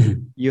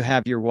 You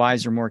have your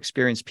wiser, more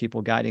experienced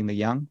people guiding the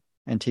young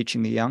and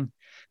teaching the young.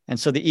 And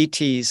so the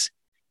ETs,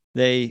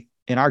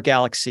 in our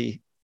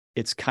galaxy,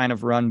 it's kind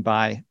of run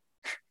by,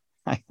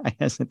 I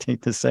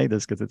hesitate to say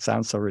this because it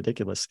sounds so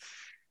ridiculous,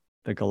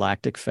 the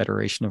Galactic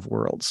Federation of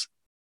Worlds.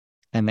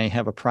 And they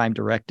have a prime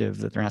directive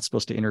that they're not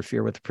supposed to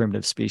interfere with the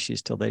primitive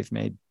species till they've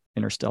made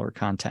interstellar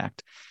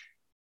contact.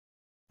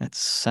 That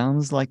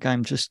sounds like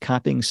I'm just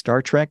copying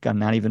Star Trek. I'm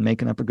not even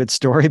making up a good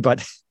story,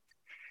 but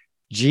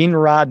Gene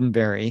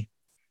Roddenberry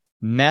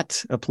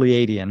met a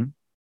Pleiadian.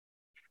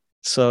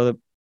 So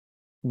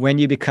when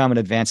you become an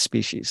advanced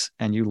species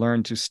and you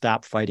learn to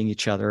stop fighting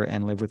each other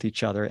and live with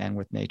each other and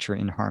with nature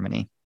in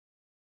harmony,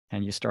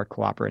 and you start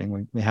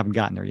cooperating, we haven't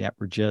gotten there yet.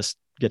 We're just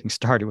getting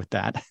started with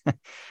that.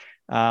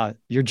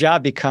 Your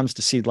job becomes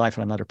to seed life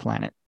on another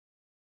planet.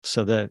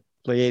 So the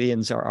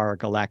Pleiadians are our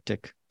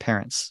galactic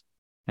parents,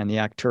 and the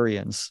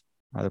Arcturians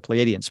are the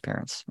Pleiadians'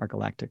 parents, our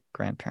galactic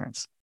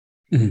grandparents.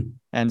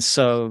 And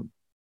so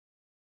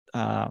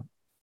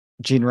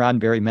Gene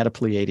Roddenberry met a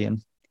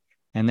Pleiadian,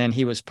 and then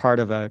he was part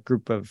of a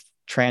group of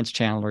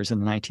trans-channelers in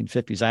the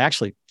 1950s. I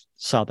actually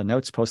saw the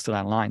notes posted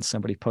online.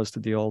 Somebody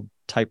posted the old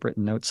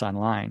typewritten notes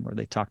online where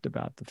they talked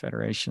about the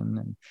Federation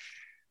and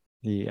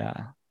the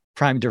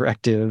Prime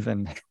Directive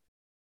and,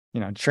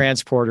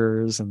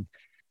 transporters and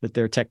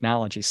their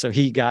technology. So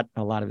he got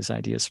a lot of his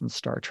ideas from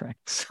Star Trek.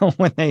 So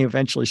when they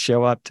eventually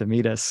show up to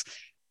meet us,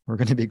 we're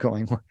going to be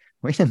going,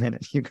 wait a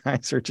minute, you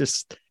guys are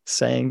just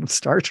saying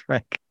Star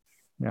Trek.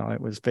 No,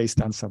 it was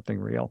based on something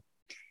real.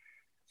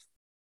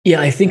 Yeah,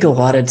 I think a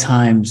lot of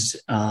times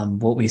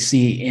what we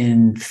see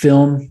in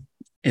film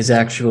is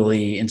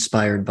actually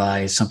inspired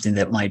by something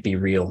that might be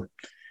real.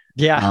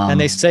 Yeah, and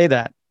they say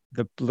that.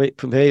 The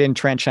Palladian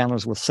trend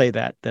channelers will say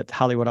that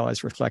Hollywood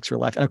always reflects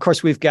real life. And of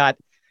course, we've got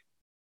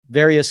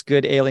various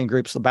good alien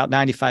groups. About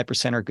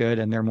 95% are good,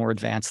 and they're more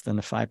advanced than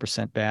the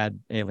 5% bad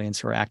aliens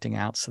who are acting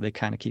out. So they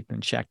kind of keep them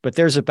in check. But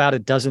there's about a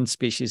dozen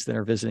species that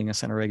are visiting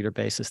us on a regular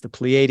basis. The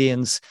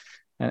Pleiadians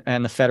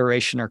and the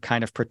Federation are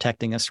kind of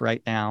protecting us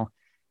right now.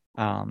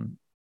 And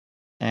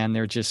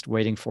they're just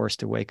waiting for us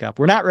to wake up.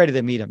 We're not ready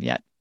to meet them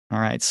yet. All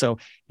right. So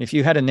if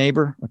you had a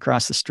neighbor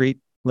across the street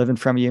living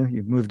from you,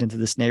 you've moved into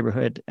this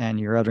neighborhood, and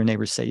your other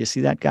neighbors say, you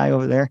see that guy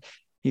over there?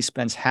 He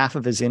spends half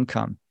of his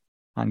income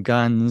on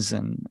guns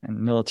and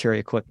military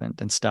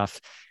equipment and stuff.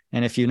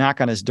 And if you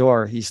knock on his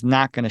door, he's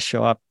not going to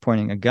show up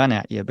pointing a gun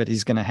at you, but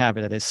he's going to have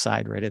it at his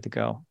side ready to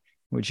go.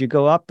 Would you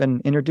go up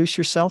and introduce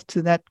yourself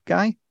to that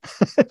guy?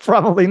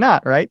 Probably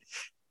not, right?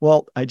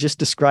 Well, I just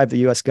described the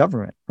U.S.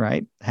 government,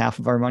 right? Half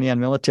of our money on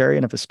military.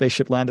 And if a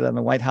spaceship landed on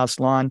the White House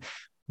lawn,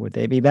 would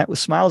they be met with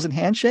smiles and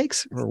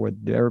handshakes, or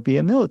would there be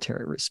a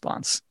military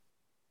response?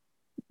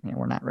 And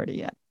we're not ready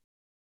yet.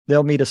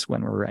 They'll meet us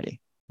when we're ready,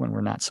 when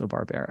we're not so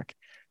barbaric.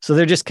 So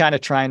they're just kind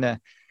of trying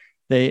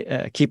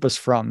to keep us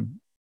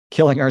from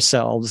killing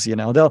ourselves. You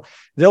know,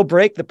 they'll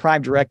break the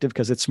Prime Directive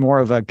because it's more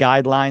of a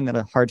guideline than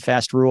a hard,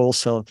 fast rule.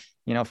 So,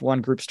 you know, if one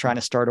group's trying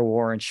to start a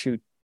war and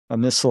shoot a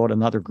missile at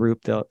another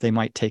group, they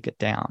might take it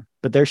down.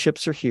 But their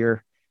ships are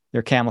here.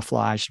 They're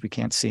camouflaged. We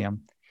can't see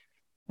them.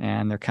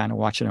 And they're kind of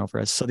watching over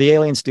us. So the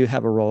aliens do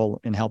have a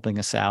role in helping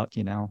us out.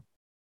 You know,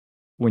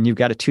 when you've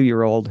got a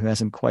 2-year-old who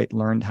hasn't quite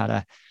learned how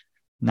to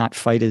not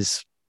fight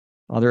his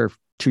other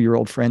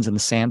 2-year-old friends in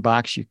the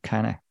sandbox, you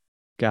kind of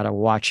got to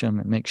watch them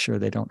and make sure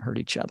they don't hurt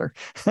each other.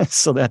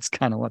 So that's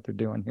kind of what they're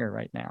doing here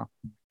right now.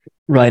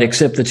 Right,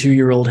 except the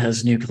 2-year-old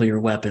has nuclear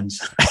weapons.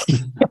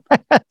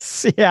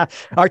 Yeah.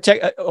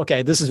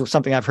 Okay, this is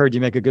something I've heard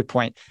you make a good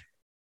point.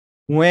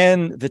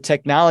 When the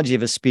technology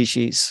of a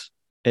species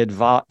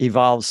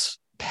evolves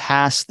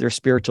past their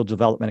spiritual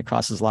development, it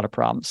causes a lot of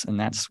problems. And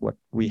that's what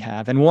we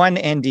have. And one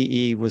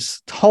NDE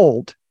was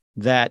told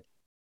that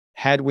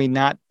had we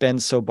not been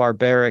so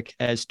barbaric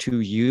as to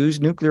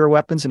use nuclear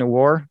weapons in a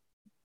war,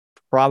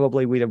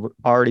 probably we'd have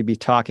already be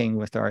talking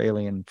with our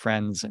alien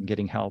friends and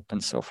getting help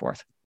and so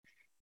forth.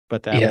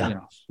 But that, you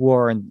know,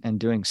 war and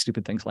doing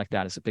stupid things like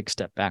that is a big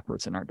step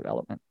backwards in our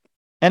development.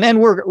 And then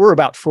we're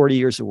about 40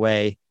 years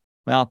away.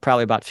 Well,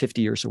 probably about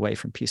 50 years away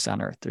from peace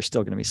on Earth. There's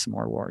still going to be some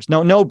more wars.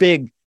 No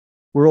big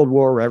world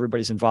war where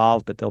everybody's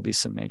involved, but there'll be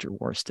some major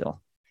wars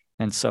still.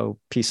 And so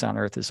peace on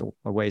Earth is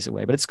a ways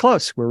away, but it's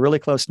close. We're really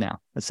close now.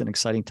 It's an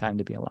exciting time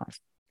to be alive.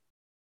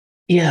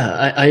 Yeah,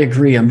 I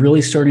agree. I'm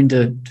really starting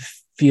to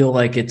feel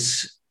like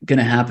it's going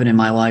to happen in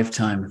my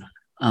lifetime.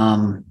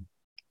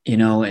 You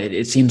know,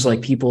 it seems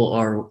like people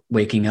are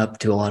waking up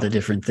to a lot of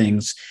different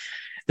things.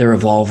 They're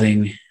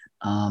evolving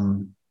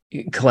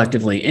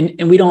collectively.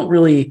 And we don't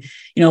really,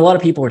 you know, a lot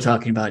of people are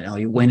talking about,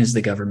 oh, when is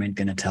the government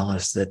going to tell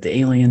us that the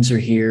aliens are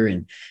here?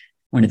 And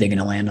when are they going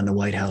to land on the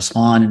White House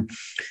lawn? And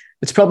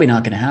it's probably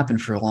not going to happen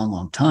for a long,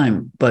 long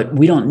time. But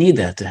we don't need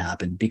that to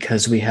happen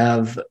because we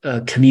have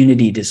a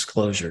community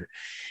disclosure.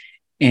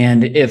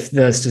 And if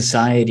the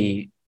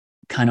society,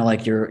 kind of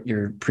like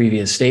your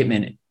previous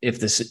statement,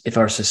 if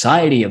our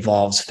society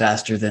evolves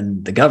faster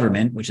than the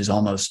government, which is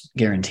almost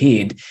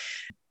guaranteed,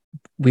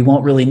 we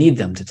won't really need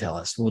them to tell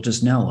us. We'll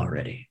just know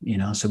already, you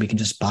know, so we can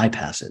just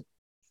bypass it.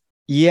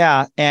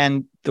 Yeah.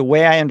 And the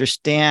way I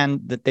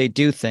understand that they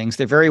do things,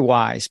 they're very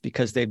wise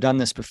because they've done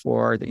this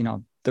before. You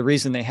know, the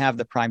reason they have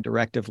the Prime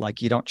Directive,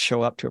 like you don't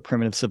show up to a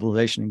primitive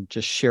civilization and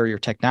just share your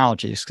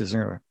technologies because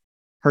they're going to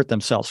hurt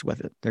themselves with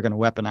it. They're going to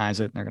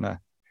weaponize it. And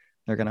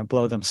they're going to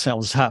blow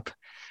themselves up.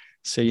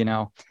 So, you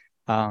know,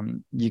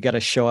 you got to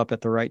show up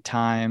at the right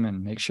time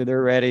and make sure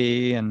they're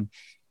ready. And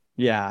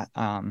yeah,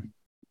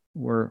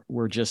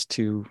 we're just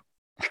too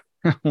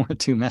we're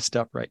too messed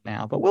up right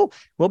now. But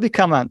we'll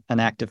become an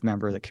active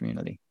member of the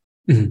community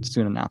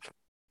soon enough.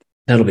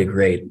 That'll be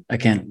great. I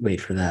can't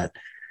wait for that.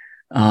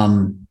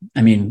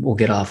 I mean, we'll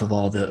get off of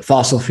all the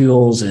fossil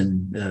fuels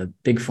and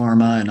big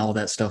pharma and all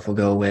that stuff will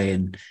go away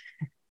and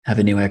have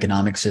a new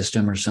economic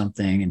system or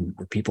something, and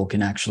where people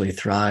can actually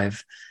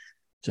thrive.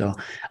 So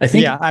I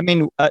think, yeah, I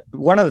mean,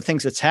 one of the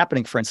things that's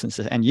happening, for instance,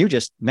 and you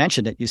just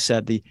mentioned it, you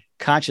said the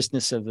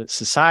consciousness of the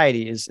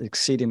society is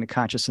exceeding the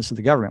consciousness of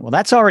the government. Well,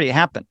 that's already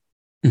happened.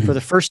 For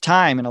the first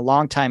time in a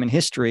long time in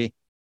history,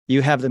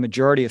 you have the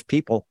majority of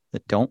people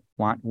that don't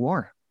want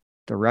war.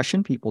 The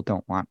Russian people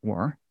don't want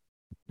war.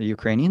 The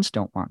Ukrainians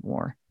don't want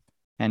war.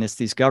 And it's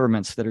these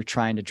governments that are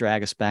trying to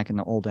drag us back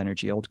into old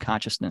energy, old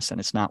consciousness, and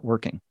it's not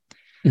working.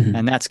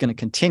 And that's going to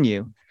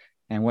continue.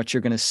 And what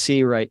you're going to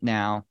see right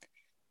now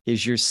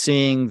is you're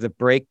seeing the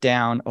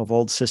breakdown of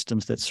old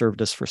systems that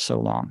served us for so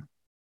long.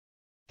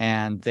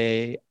 And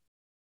they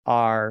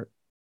are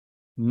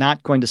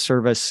not going to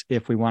serve us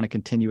if we want to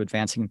continue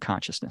advancing in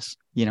consciousness.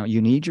 You know,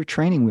 you need your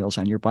training wheels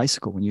on your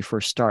bicycle when you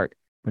first start,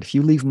 but if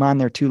you leave them on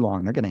there too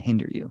long, they're going to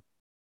hinder you.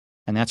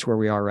 And that's where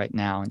we are right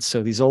now. And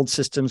so these old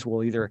systems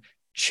will either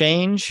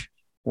change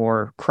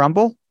or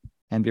crumble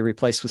and be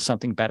replaced with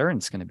something better. And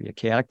it's going to be a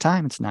chaotic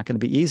time. It's not going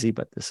to be easy,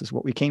 but this is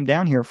what we came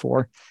down here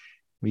for.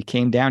 We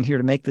came down here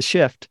to make the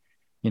shift.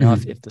 You know,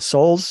 if the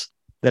souls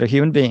that are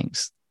human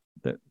beings,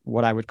 that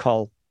what I would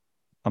call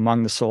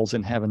among the souls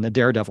in heaven, the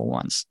daredevil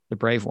ones, the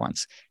brave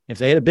ones, if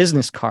they had a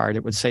business card,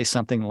 it would say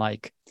something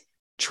like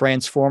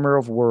transformer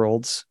of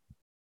worlds,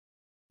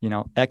 you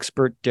know,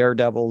 expert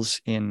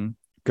daredevils in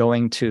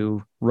going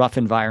to rough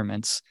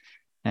environments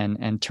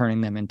and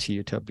turning them into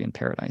utopian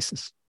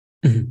paradises.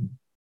 And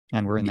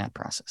we're in that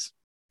process.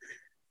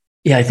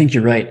 Yeah, I think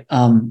you're right.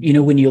 You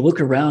know, when you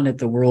look around at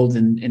the world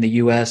in the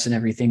US and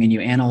everything, and you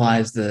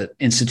analyze the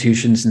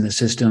institutions and the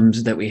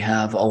systems that we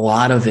have, a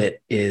lot of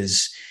it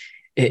is,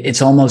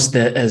 it's almost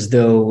that as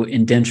though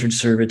indentured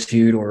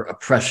servitude or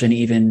oppression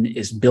even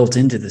is built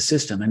into the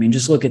system. I mean,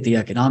 just look at the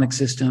economic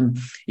system.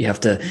 You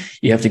have to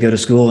go to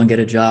school and get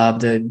a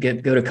job, to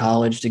go to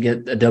college, to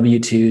get a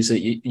W-2 so that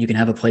you can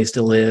have a place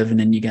to live. And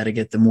then you got to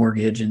get the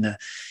mortgage and the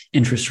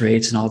interest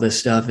rates and all this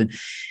stuff.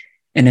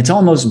 And it's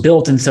almost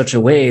built in such a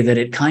way that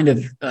it kind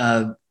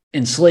of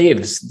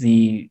enslaves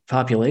the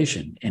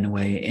population in a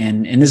way.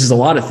 And this is a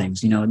lot of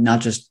things, you know,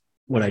 not just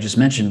what I just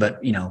mentioned,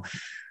 but, you know,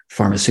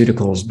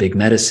 pharmaceuticals, big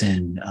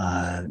medicine,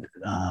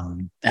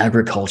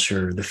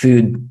 agriculture, the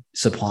food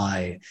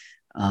supply,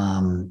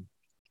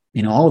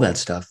 you know, all that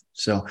stuff.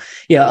 So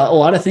yeah, a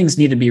lot of things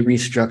need to be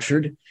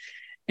restructured,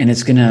 and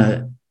it's going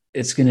to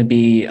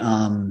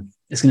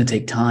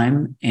take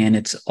time. And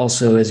it's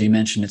also, as you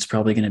mentioned, it's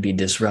probably going to be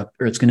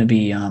it's going to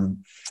be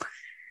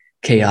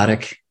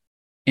chaotic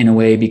in a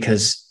way,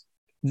 because,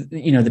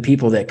 you know, the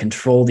people that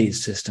control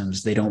these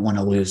systems, they don't want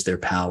to lose their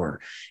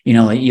power. You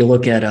know, you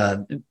look at,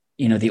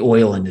 you know, the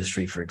oil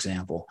industry, for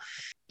example.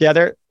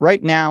 Yeah,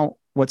 right now,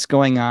 what's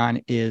going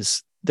on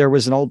is there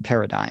was an old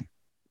paradigm,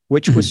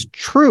 which was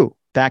true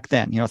back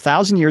then. You know,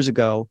 1,000 years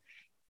ago,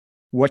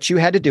 what you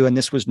had to do, and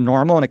this was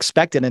normal and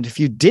expected. And if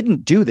you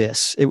didn't do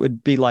this, it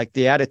would be like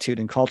the attitude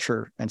and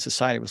culture and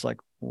society was like,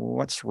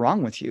 what's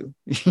wrong with you?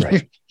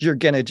 Right. You're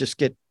going to just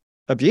get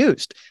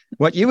abused.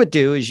 What you would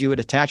do is you would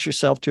attach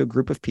yourself to a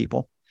group of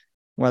people,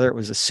 whether it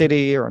was a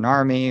city or an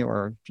army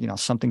or, you know,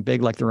 something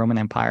big like the Roman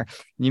Empire.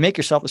 And you make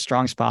yourself as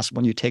strong as possible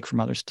and you take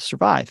from others to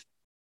survive,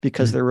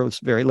 because there was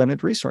very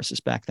limited resources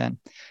back then.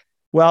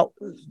 Well,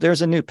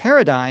 there's a new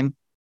paradigm,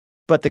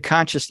 but the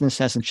consciousness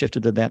hasn't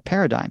shifted to that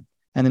paradigm.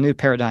 And the new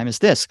paradigm is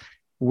this: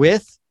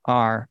 with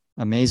our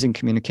amazing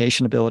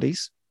communication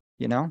abilities,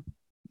 you know,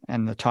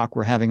 and the talk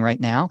we're having right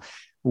now,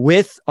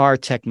 with our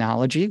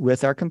technology,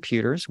 with our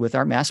computers, with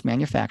our mass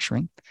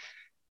manufacturing,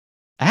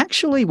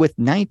 actually with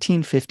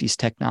 1950s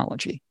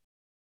technology,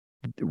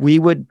 we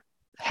would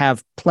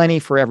have plenty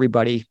for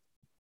everybody.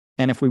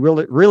 And if we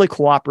really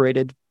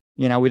cooperated,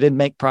 you know, we didn't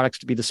make products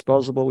to be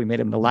disposable, we made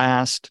them to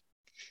last,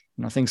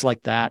 you know, things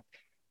like that,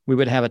 we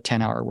would have a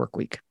 10-hour work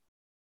week.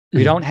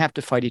 We don't have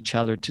to fight each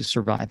other to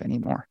survive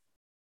anymore.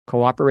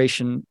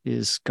 Cooperation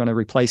is going to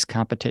replace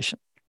competition,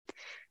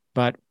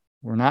 but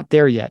we're not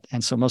there yet.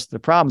 And so most of the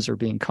problems are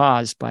being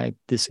caused by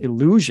this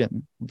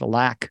illusion, the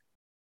lack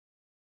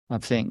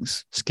of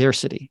things,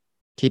 scarcity,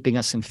 keeping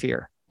us in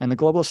fear. And the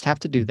globalists have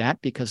to do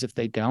that, because if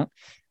they don't,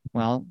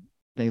 well,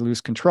 they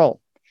lose control.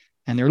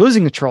 And they're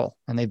losing control,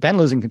 and they've been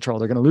losing control.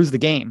 They're going to lose the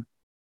game.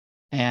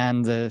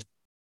 And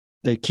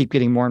they keep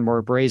getting more and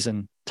more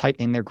brazen,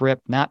 tightening their grip,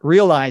 not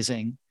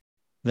realizing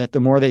that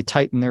the more they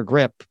tighten their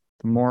grip,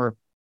 the more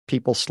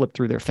people slip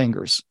through their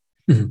fingers.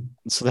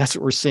 So that's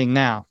what we're seeing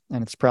now.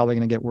 And it's probably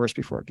going to get worse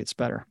before it gets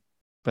better.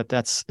 But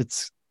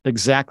it's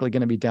exactly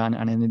going to be done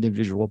on an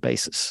individual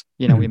basis.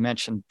 You know, we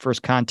mentioned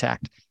first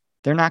contact.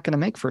 They're not going to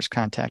make first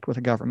contact with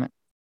a government.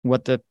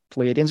 What the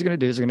Pleiadians are going to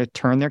do is they're going to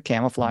turn their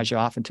camouflage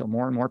off until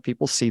more and more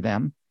people see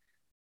them.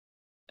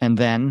 And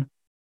then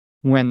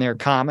when they're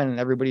common and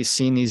everybody's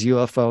seen these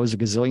UFOs a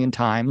gazillion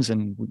times,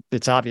 and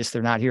it's obvious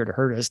they're not here to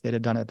hurt us, they'd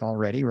have done it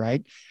already,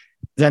 right?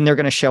 Then they're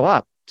going to show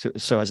up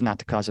so as not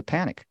to cause a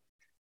panic,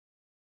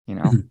 you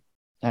know?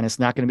 And it's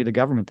not going to be the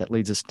government that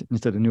leads us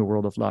into the new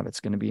world of love. It's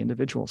going to be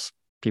individuals,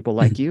 people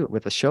like you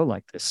with a show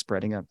like this,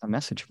 spreading a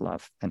message of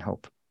love and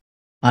hope.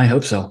 I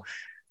hope so.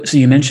 So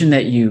you mentioned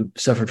that you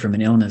suffered from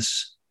an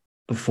illness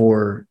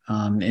before,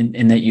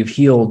 and that you've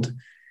healed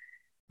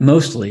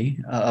mostly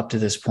up to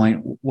this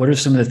point. What are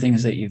some of the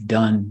things that you've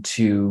done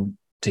to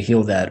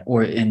heal that,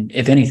 and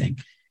if anything,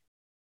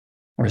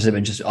 or has it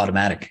been just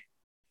automatic?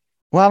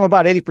 Well, I'm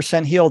about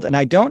 80% healed, and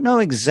I don't know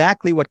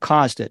exactly what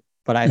caused it,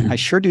 but I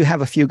sure do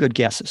have a few good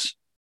guesses.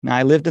 Now,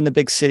 I lived in the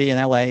big city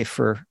in LA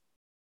for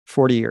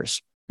 40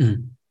 years.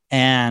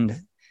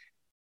 And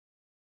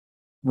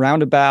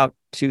round about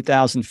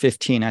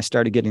 2015, I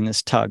started getting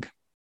this tug.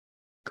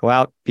 Go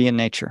out, be in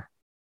nature.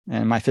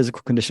 And my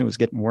physical condition was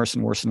getting worse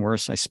and worse and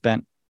worse. I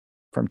spent,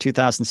 from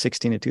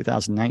 2016 to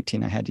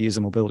 2019, I had to use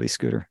a mobility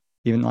scooter,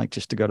 even like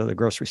just to go to the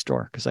grocery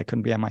store, because I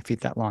couldn't be on my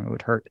feet that long. It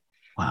would hurt.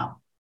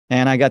 Wow.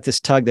 And I got this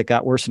tug that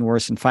got worse and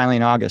worse. And finally,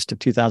 in August of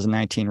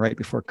 2019, right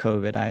before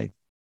COVID, I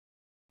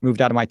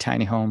moved out of my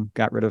tiny home,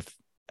 got rid of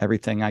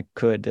everything I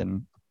could,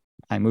 and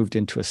I moved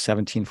into a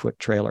 17-foot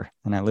trailer.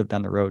 And I lived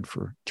on the road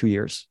for 2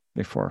 years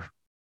before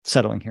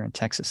settling here in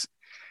Texas.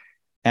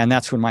 And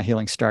that's when my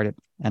healing started.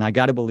 And I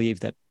got to believe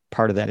that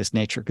part of that is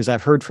nature, because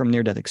I've heard from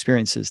near-death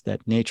experiences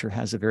that nature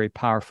has a very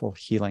powerful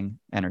healing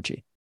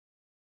energy.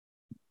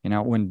 You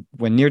know, when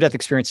near-death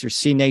experiencers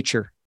see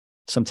nature,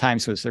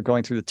 sometimes as they're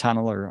going through the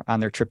tunnel or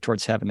on their trip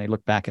towards heaven, they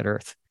look back at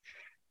Earth,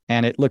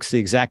 and it looks the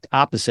exact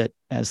opposite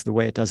as the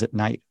way it does at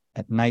night.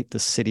 At night, the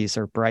cities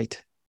are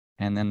bright,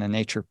 and then the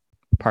nature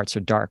parts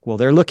are dark. Well,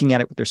 they're looking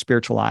at it with their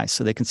spiritual eyes,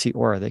 so they can see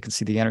aura, they can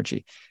see the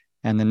energy.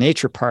 And the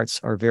nature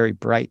parts are very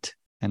bright,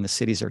 and the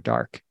cities are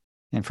dark.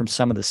 And from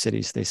some of the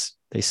cities,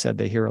 they said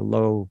they hear a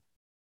low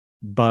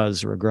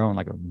buzz or a groan,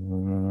 like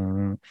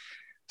a.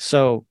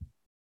 So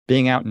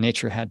being out in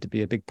nature had to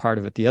be a big part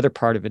of it. The other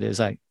part of it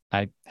is I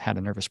had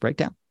a nervous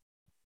breakdown.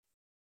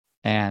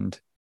 And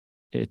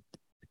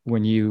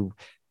when you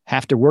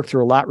have to work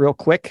through a lot real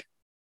quick,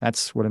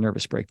 that's what a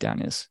nervous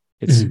breakdown is.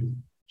 It's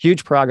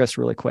huge progress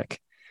really quick.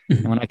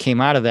 And when I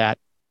came out of that,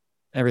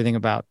 everything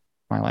about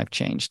my life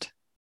changed.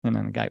 And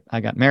then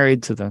I got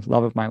married to the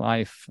love of my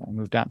life. I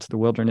moved out to the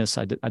wilderness.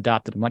 I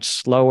adopted a much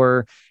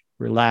slower,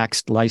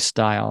 relaxed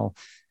lifestyle,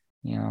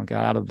 got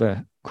out of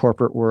the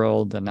corporate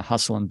world and the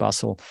hustle and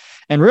bustle.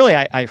 And really,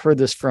 I heard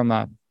this from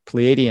a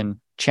Pleiadian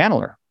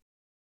channeler.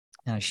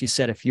 She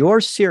said, if you're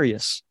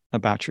serious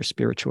about your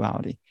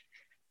spirituality,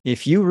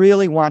 if you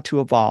really want to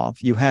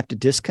evolve, you have to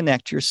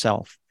disconnect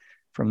yourself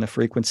from the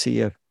frequency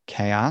of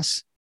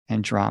chaos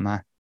and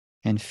drama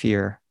and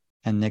fear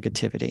and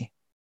negativity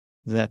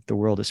that the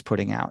world is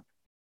putting out.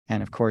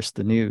 And of course,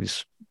 the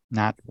news,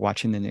 not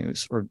watching the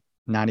news or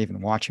not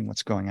even watching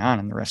what's going on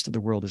in the rest of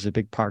the world is a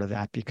big part of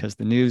that, because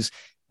the news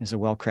is a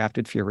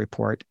well-crafted fear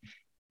report.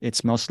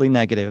 It's mostly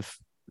negative,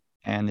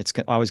 and it's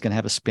always going to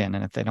have a spin.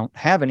 And if they don't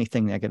have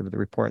anything negative in the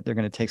report, they're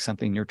going to take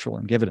something neutral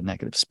and give it a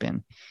negative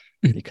spin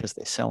because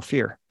they sell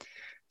fear.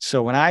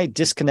 So when I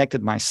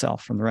disconnected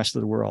myself from the rest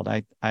of the world,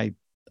 I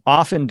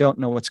often don't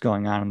know what's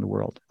going on in the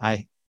world.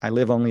 I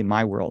live only in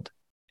my world,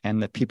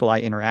 and the people I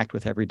interact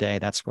with every day,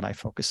 that's what I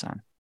focus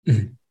on.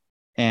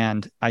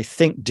 And I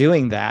think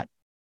doing that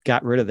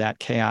got rid of that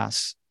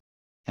chaos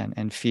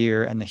and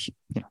fear. And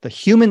the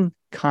human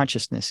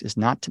consciousness is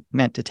not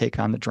meant to take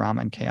on the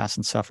drama and chaos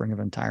and suffering of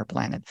an entire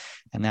planet.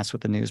 And that's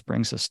what the news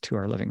brings us to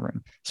our living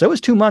room. So it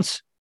was 2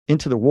 months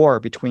into the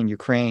war between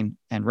Ukraine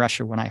and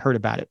Russia when I heard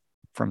about it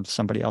from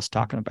somebody else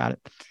talking about it.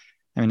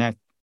 I mean,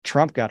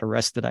 Trump got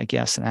arrested, I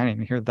guess, and I didn't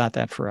even hear about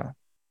that for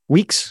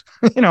weeks.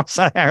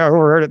 So I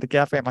overheard at the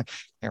cafe. I'm like,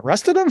 they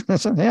arrested him? I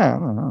said, yeah, I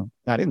don't know.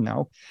 I didn't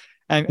know.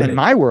 And in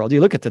my world, you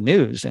look at the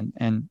news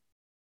and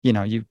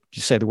you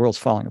say the world's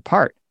falling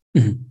apart.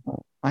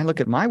 Well, I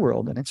look at my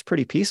world and it's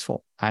pretty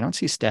peaceful. I don't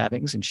see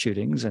stabbings and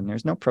shootings, and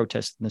there's no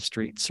protests in the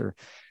streets or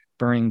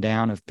burning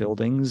down of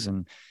buildings.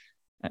 And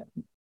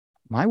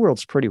my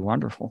world's pretty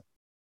wonderful.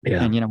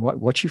 Yeah. And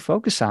what you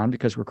focus on,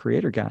 because we're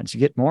creator gods, you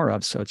get more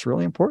of. So it's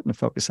really important to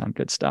focus on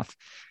good stuff.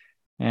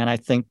 And I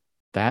think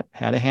that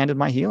had a hand in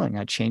my healing.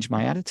 I changed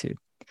my attitude.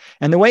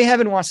 And the way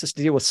heaven wants us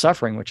to deal with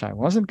suffering, which I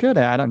wasn't good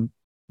at, I'm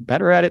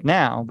better at it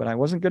now, but I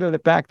wasn't good at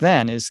it back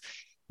then, is,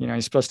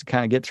 you're supposed to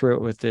kind of get through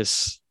it with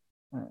this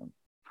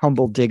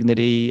humble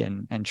dignity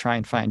and try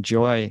and find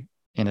joy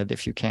in it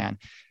if you can.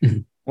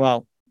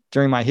 Well,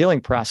 during my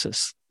healing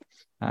process,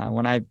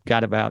 when I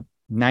got about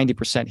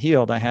 90%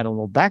 healed, I had a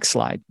little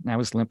backslide, and I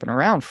was limping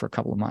around for a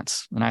couple of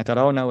months. And I thought,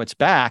 oh no, it's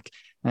back.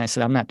 And I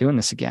said, I'm not doing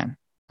this again.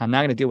 I'm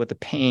not going to deal with the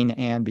pain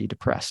and be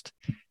depressed.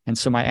 And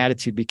so my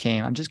attitude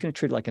became, I'm just going to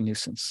treat it like a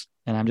nuisance,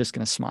 and I'm just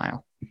going to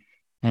smile.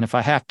 And if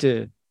I have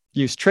to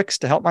use tricks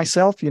to help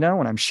myself, when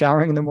I'm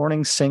showering in the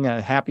morning, sing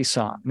a happy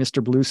song.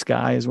 Mr. Blue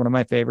Sky is one of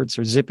my favorites,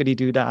 or Zippity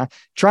Doo Dah.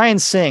 Try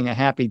and sing a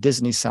happy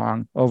Disney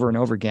song over and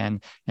over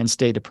again and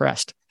stay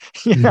depressed.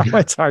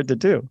 It's hard to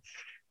do.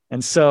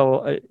 And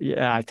so,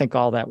 I think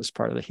all that was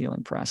part of the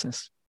healing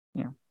process.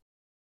 Yeah.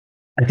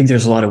 I think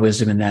there's a lot of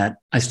wisdom in that.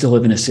 I still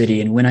live in a city,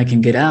 and when I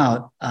can get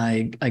out,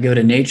 I go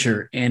to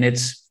nature, and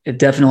it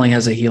definitely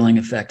has a healing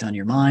effect on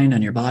your mind,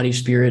 on your body,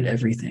 spirit,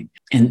 everything.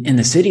 And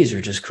the cities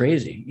are just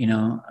crazy,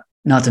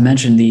 not to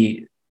mention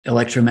the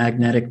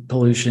electromagnetic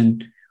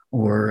pollution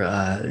or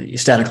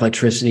static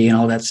electricity and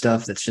all that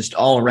stuff that's just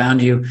all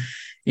around you,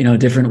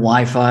 different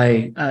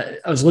Wi-Fi.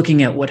 I was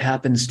looking at what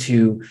happens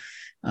to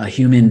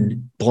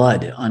human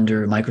blood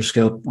under a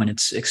microscope when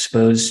it's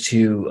exposed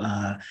to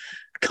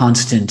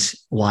constant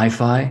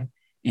Wi-Fi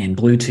and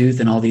Bluetooth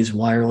and all these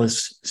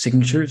wireless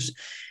signatures.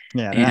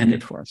 Yeah, and not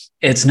good for us.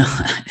 It's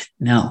not,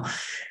 no.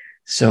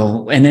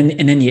 So, and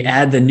then you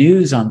add the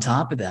news on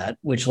top of that,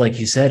 which, like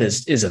you said,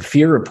 is a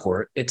fear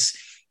report. It's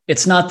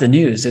not the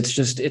news.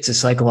 It's a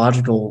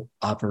psychological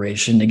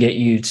operation to get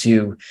you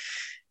to,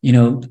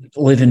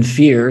 live in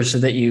fear so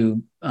that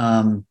you,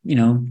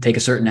 take a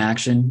certain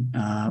action,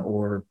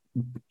 or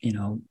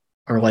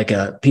like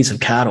a piece of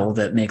cattle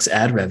that makes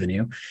ad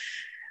revenue.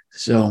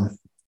 So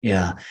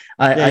Yeah. Yeah,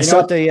 I you know saw.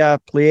 what the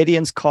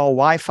Pleiadians call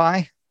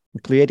Wi-Fi?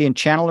 The Pleiadian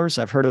channelers,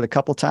 I've heard it a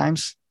couple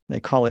times. They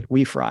call it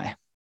Wi-Fi.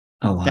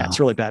 Oh, That's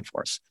wow. really bad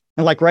for us.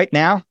 And like right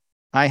now,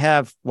 I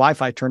have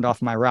Wi-Fi turned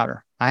off my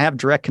router. I have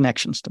direct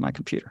connections to my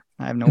computer.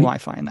 I have no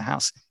Wi-Fi in the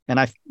house. And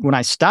when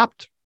I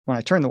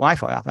turned the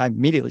Wi-Fi off, I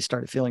immediately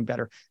started feeling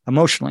better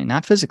emotionally,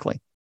 not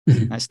physically.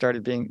 I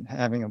started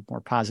having a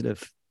more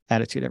positive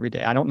attitude every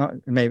day. I don't know.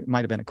 It might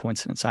have been a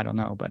coincidence. I don't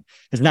know, but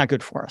it's not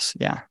good for us.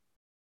 Yeah.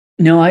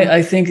 No,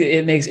 I think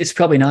it's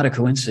probably not a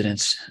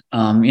coincidence.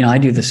 I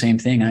do the same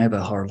thing. I have a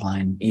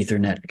hardline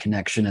Ethernet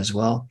connection as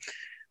well,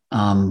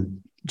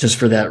 just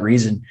for that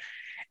reason.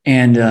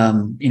 And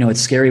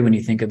it's scary when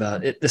you think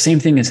about it. The same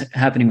thing is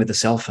happening with the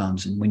cell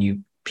phones, and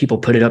when people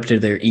put it up to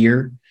their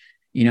ear,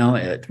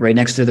 right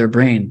next to their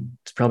brain,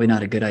 it's probably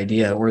not a good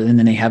idea. Or then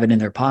they have it in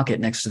their pocket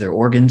next to their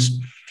organs,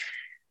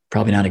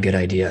 probably not a good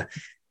idea.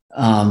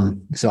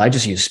 So I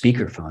just use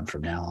speakerphone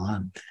from now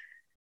on.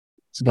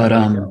 It's a good But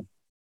way to go.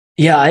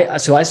 yeah, I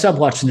stopped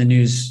watching the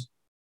news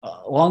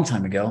a long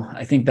time ago.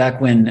 I think back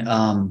when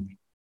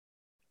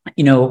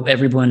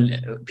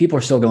people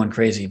are still going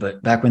crazy,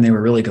 but back when they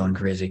were really going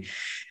crazy.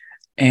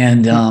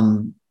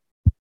 And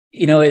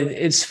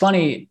it's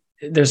funny.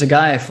 There's a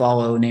guy I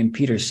follow named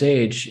Peter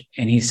Sage,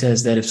 and he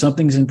says that if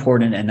something's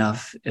important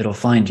enough, it'll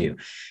find you.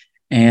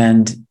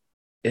 And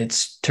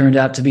it's turned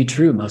out to be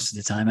true most of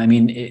the time. I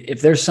mean,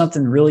 if there's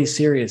something really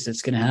serious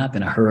that's going to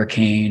happen, a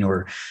hurricane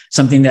or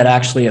something that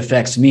actually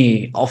affects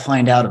me, I'll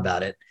find out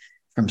about it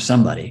from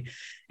somebody.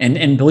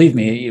 And believe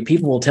me,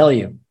 people will tell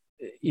you,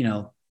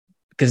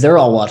 because they're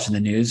all watching the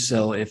news.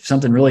 So if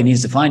something really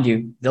needs to find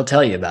you, they'll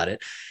tell you about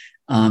it,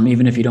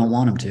 even if you don't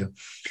want them to.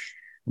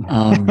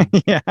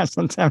 Yeah,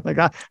 sometimes like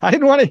I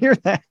didn't want to hear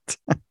that.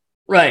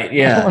 Right. I don't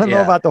Yeah. want to know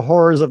Yeah. about the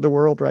horrors of the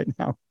world right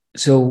now.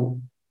 So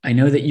I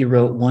know that you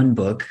wrote one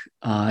book.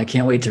 I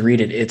can't wait to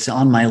read it. It's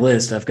on my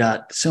list. I've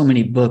got so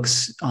many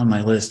books on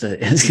my list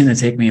that it's going to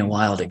take me a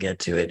while to get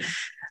to it.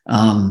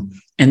 And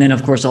then,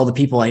 of course, all the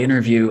people I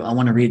interview, I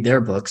want to read their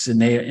books,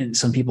 and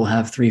some people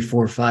have 3,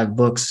 4, 5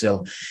 books,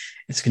 so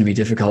it's going to be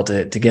difficult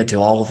to get to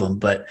all of them.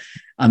 But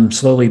I'm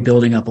slowly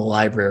building up a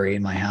library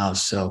in my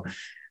house, so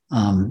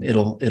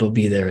it'll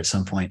be there at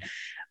some point.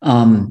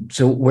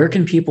 So where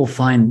can people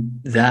find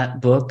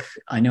that book?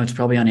 I know it's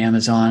probably on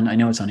Amazon. I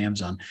know it's on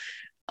Amazon.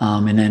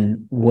 And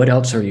then what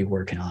else are you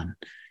working on,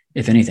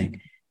 if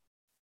anything?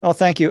 Oh,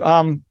 thank you.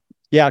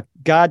 Yeah,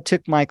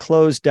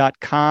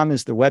 godtookmyclothes.com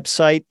is the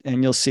website,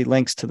 and you'll see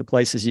links to the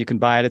places you can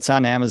buy it. It's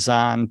on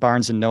Amazon,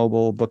 Barnes and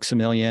Noble, Books A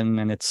Million,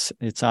 and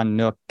it's on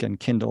Nook and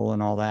Kindle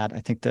and all that. I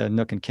think the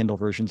Nook and Kindle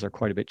versions are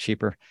quite a bit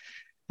cheaper.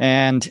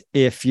 And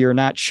if you're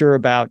not sure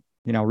about,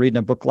 reading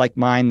a book like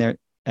mine, there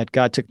at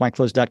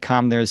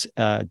godtookmyclothes.com, there's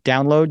a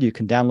download. You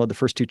can download the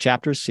first 2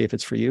 chapters, see if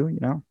it's for you,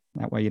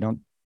 that way you don't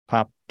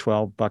pop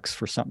 $12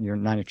 for something you're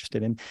not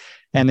interested in.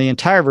 And the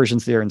entire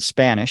version's there in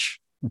Spanish.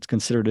 It's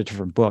considered a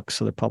different book,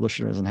 so the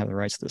publisher doesn't have the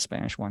rights to the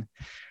Spanish one.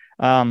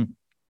 And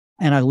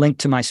a link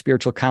to my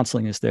spiritual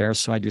counseling is there.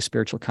 So I do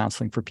spiritual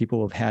counseling for people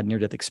who have had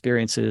near-death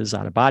experiences,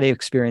 out-of-body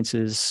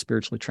experiences,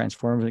 spiritually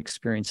transformative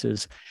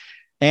experiences.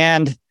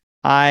 And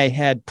I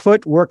had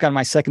put work on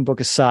my second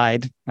book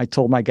aside. I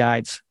told my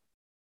guides,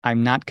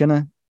 I'm not going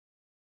to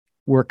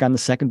work on the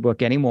second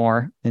book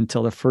anymore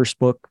until the first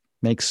book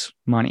makes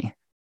money.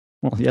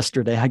 Well,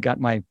 yesterday I got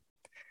my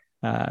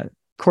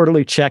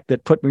quarterly check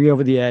that put me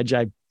over the edge.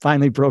 I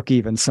finally broke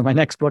even. So my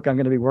next book I'm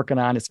going to be working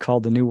on, it's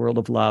called The New World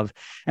of Love.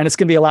 And it's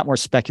going to be a lot more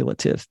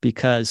speculative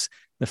because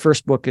the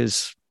first book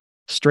is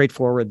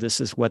straightforward.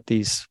 This is what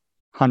these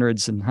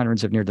hundreds and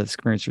hundreds of near-death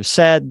experiencers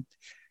said.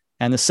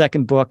 And the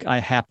second book, I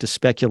have to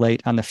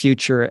speculate on the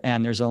future.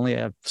 And there's only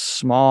a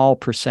small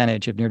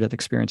percentage of near-death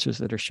experiencers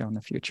that are shown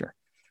the future,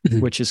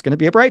 which is going to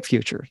be a bright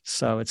future.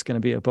 So it's going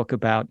to be a book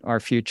about our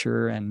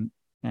future and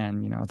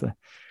the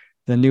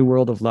new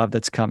world of love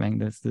that's coming.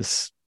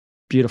 This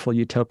beautiful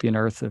utopian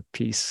earth of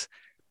peace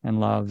and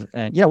love.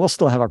 And we'll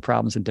still have our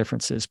problems and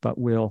differences, but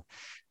we'll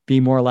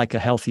be more like a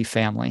healthy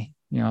family.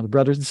 The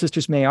brothers and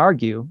sisters may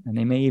argue, and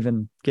they may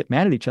even get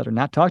mad at each other,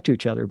 not talk to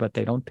each other, but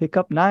they don't pick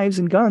up knives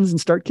and guns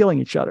and start killing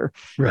each other.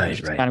 Right,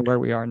 which is right. kind of where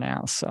we are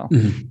now. So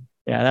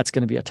yeah, that's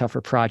going to be a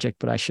tougher project,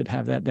 but I should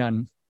have that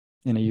done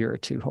in a year or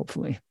 2,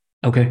 hopefully.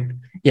 Okay.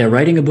 Yeah,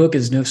 writing a book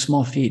is no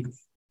small feat.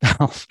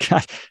 Oh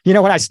God.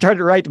 When I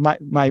started writing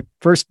my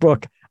first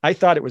book, I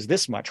thought it was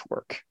this much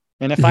work.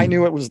 And if I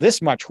knew it was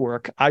this much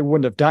work, I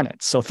wouldn't have done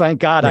it. So thank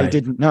God I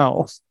didn't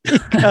know.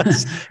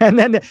 And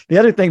then the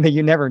other thing that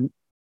you never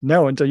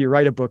know until you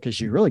write a book is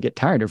you really get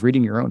tired of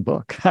reading your own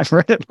book. I've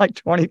read it like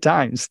 20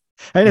 times.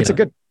 And it's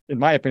in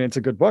my opinion, it's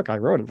a good book. I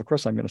wrote it. Of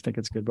course, I'm going to think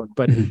it's a good book.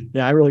 But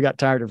yeah, I really got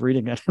tired of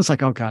reading it. It's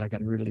like, oh God, I got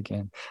to read it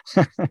again.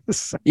 So,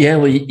 yeah,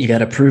 well, you got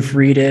to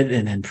proofread it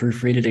and then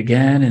proofread it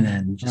again and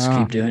then just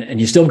keep doing it.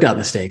 And you still got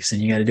mistakes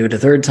and you got to do it a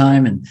third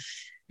time. And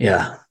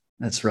yeah,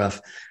 that's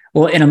rough.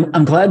 Well, and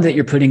I'm glad that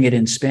you're putting it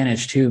in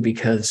Spanish too,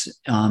 because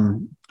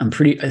I'm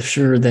pretty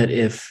sure that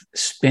if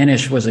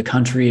Spanish was a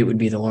country, it would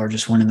be the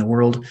largest one in the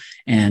world.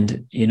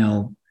 And,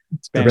 Spanish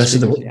the rest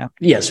speakers, of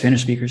the,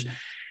 Spanish speakers.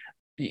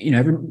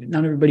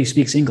 not everybody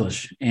speaks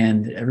English,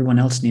 and everyone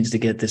else needs to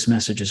get this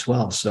message as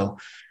well. So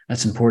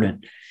that's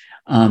important.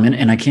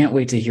 And I can't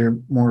wait to hear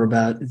more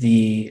about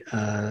the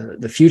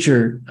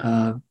future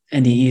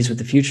NDEs with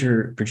the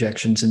future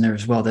projections in there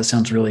as well. That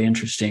sounds really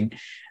interesting.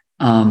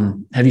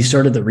 Have you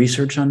started the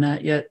research on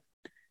that yet?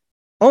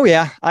 Oh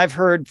yeah, I've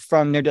heard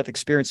from near-death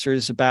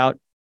experiencers about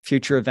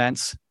future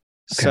events.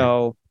 Okay.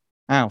 So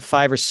I don't know,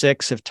 5 or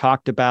 6 have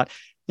talked about,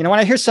 when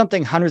I hear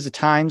something hundreds of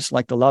times,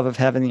 like the love of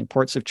heaven, the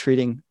importance of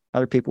treating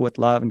other people with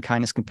love and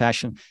kindness,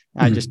 compassion,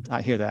 I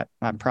hear that.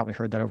 I've probably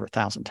heard that over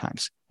 1,000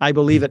 times. I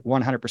believe it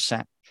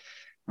 100%.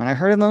 When I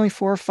heard it only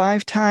 4 or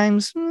 5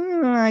 times,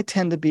 I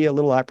tend to be a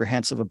little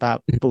apprehensive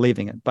about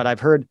believing it. But I've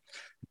heard,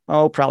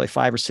 probably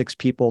 5 or 6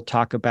 people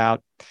talk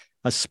about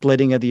a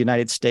splitting of the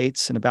United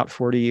States in about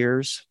 40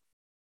 years.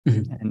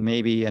 And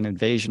maybe an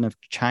invasion of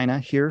China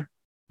here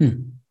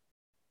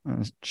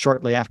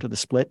shortly after the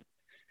split,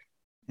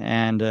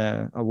 and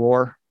a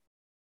war.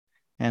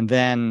 And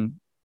then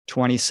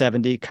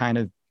 2070 kind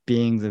of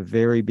being the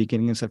very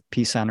beginnings of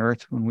peace on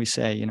earth, when we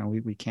say,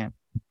 we can't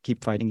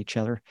keep fighting each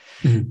other.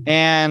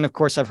 And of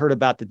course, I've heard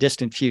about the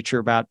distant future,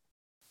 about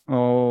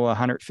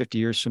 150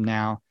 years from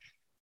now,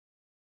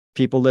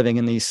 people living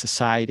in these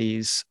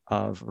societies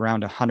of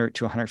around 100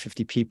 to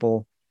 150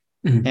 people.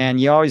 And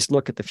you always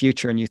look at the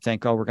future and you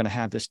think, we're going to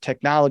have this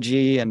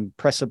technology and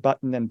press a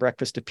button and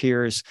breakfast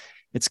appears.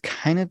 It's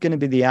kind of going to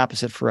be the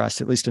opposite for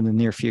us, at least in the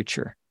near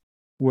future,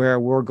 where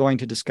we're going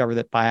to discover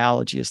that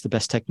biology is the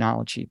best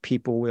technology.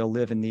 People will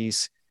live in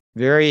these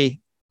they're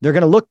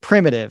going to look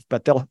primitive,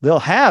 but they'll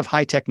have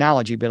high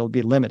technology, but it'll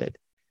be limited.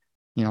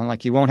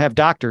 Like you won't have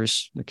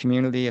doctors. The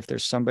community, if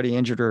there's somebody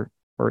injured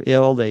or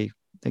ill, they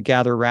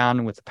gather around,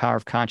 and with the power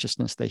of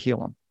consciousness, they heal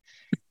them.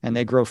 And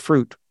they grow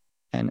fruit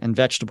and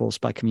vegetables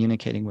by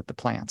communicating with the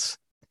plants.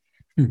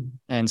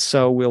 And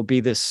so we'll be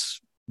this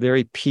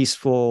very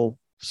peaceful,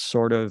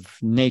 sort of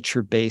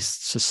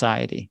nature-based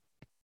society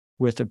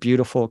with a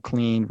beautiful,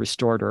 clean,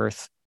 restored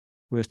earth,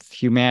 with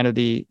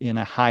humanity in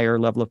a higher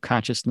level of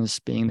consciousness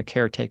being the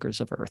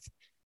caretakers of earth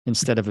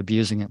instead of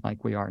abusing it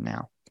like we are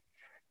now.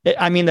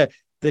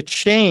 The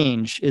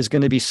change is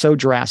going to be so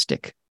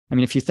drastic.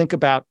 If you think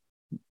about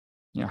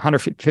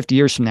 150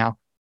 years from now,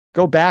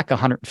 go back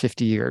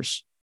 150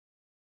 years.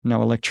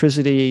 No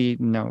electricity,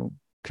 no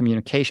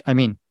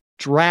communication.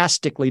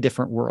 Drastically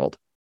different world.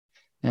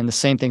 And the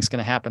same thing's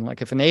going to happen.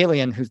 Like if an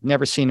alien who's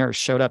never seen Earth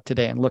showed up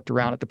today and looked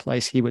around at the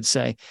place, he would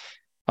say,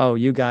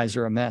 you guys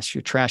are a mess.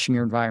 You're trashing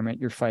your environment.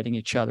 You're fighting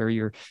each other.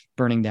 You're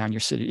burning down your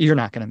city. You're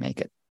not going to make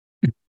it.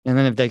 And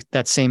then if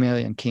that same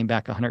alien came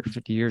back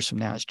 150 years from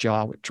now, his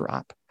jaw would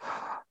drop.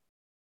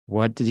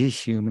 What did these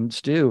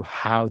humans do?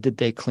 How did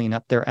they clean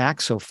up their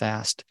act so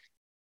fast?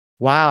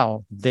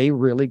 Wow, they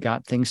really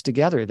got things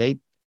together.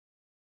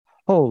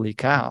 Holy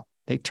cow,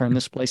 they turned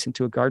this place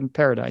into a garden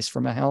paradise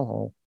from a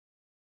hellhole.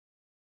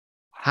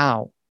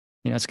 How?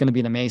 It's going to be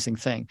an amazing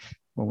thing.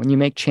 Well, when you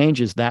make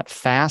changes that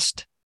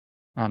fast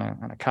on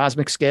a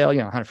cosmic scale,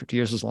 150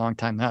 years is a long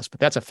time to us, but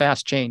that's a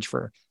fast change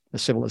for the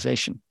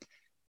civilization.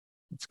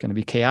 It's going to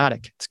be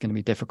chaotic. It's going to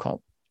be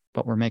difficult,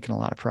 but we're making a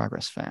lot of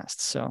progress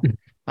fast. So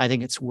I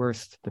think it's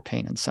worth the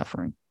pain and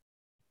suffering.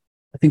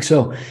 I think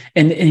so.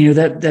 And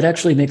that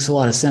actually makes a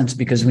lot of sense,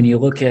 because when you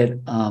look at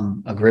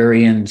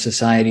agrarian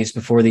societies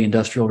before the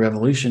Industrial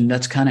Revolution,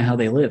 that's kind of how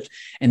they lived.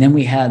 And then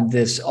we had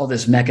all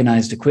this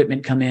mechanized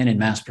equipment come in and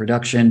mass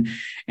production,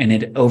 and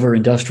it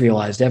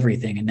over-industrialized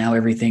everything. And now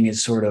everything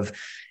is sort of,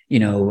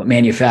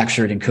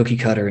 manufactured and cookie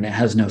cutter, and it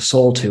has no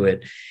soul to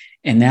it.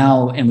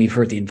 And we've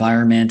hurt the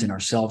environment and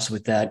ourselves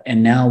with that.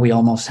 And now we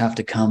almost have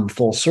to come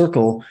full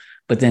circle,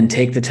 but then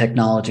take the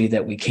technology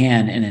that we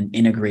can and then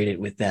integrate it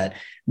with that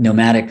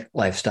nomadic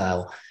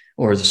lifestyle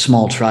or the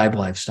small tribe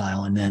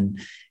lifestyle, and then,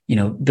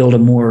 build a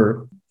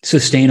more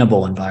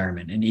sustainable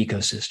environment and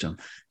ecosystem.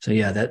 So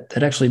yeah,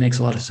 that actually makes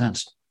a lot of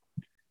sense.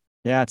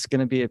 Yeah, it's going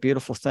to be a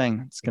beautiful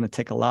thing. It's going to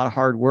take a lot of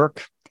hard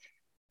work.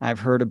 I've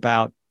heard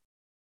about,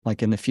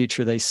 like in the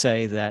future, they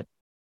say that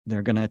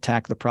they're going to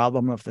attack the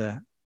problem of the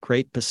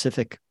Great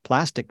Pacific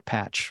Plastic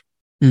Patch.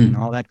 And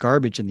all that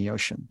garbage in the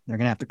ocean. They're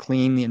going to have to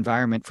clean the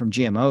environment from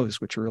GMOs,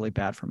 which are really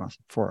bad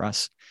for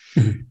us.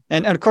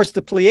 And of course,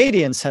 the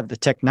Pleiadians have the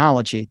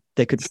technology.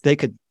 They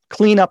could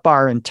clean up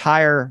our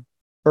entire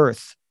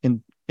Earth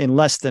in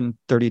less than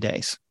 30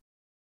 days,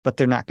 but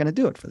they're not going to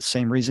do it for the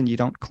same reason you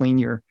don't clean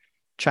your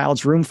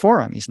child's room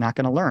for him. He's not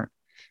going to learn.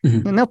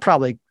 And they'll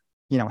probably,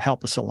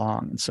 help us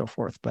along and so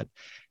forth. But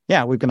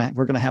yeah, we're going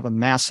to have a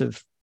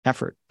massive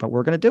effort, but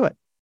we're going to do it.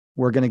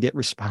 We're going to get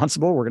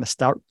responsible. We're going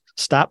to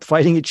stop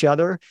fighting each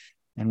other.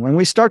 And when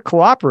we start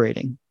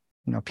cooperating,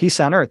 peace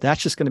on earth,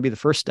 that's just going to be the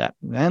first step.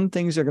 Then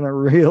things are going to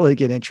really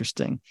get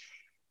interesting.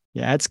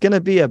 Yeah, it's going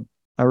to be a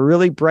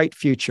really bright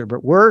future,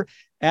 but we're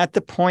at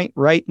the point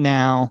right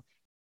now.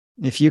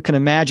 If you can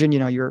imagine,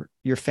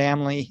 your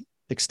family,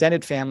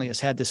 extended family has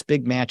had this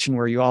big mansion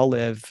where you all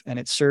live, and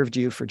it served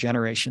you for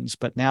generations,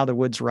 but now the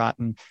wood's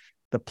rotten.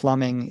 The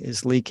plumbing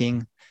is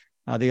leaking.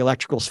 The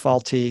electrical's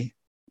faulty.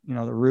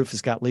 The roof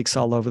has got leaks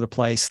all over the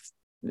place.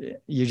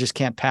 You just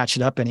can't patch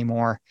it up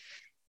anymore.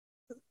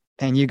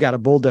 and you got to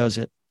bulldoze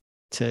it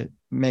to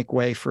make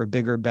way for a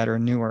bigger, better,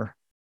 newer,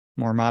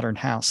 more modern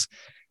house.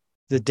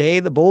 The day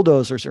the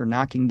bulldozers are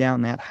knocking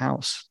down that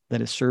house that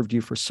has served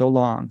you for so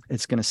long,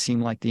 it's going to seem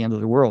like the end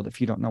of the world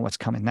if you don't know what's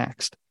coming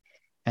next.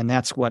 And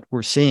that's what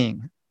we're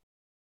seeing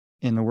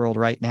in the world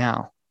right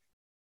now.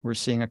 We're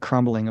seeing a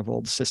crumbling of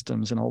old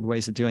systems and old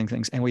ways of doing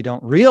things. And we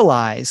don't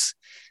realize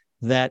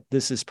that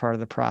this is part of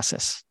the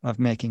process of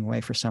making way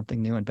for something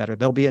new and better.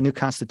 There'll be a new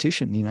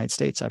constitution in the United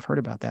States. I've heard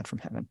about that from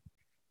heaven.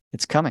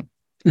 It's coming.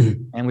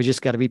 Mm-hmm. And we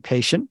just got to be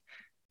patient.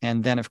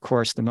 And then, of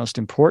course, the most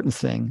important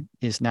thing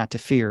is not to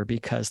fear,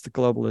 because the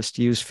globalists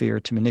use fear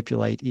to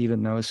manipulate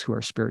even those who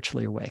are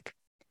spiritually awake.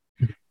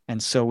 Mm-hmm.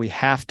 And so we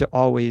have to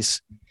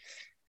always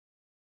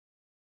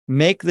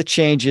make the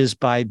changes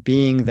by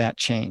being that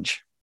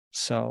change.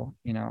 So,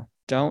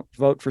 don't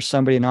vote for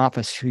somebody in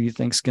office who you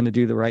think is going to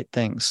do the right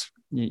things.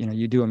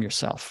 You do them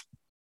yourself.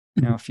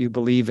 Mm-hmm. If you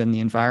believe in the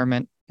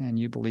environment and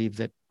you believe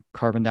that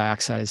carbon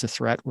dioxide is a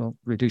threat, well,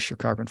 reduce your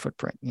carbon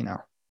footprint,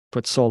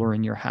 put solar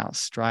in your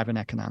house, drive an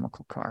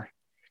economical car,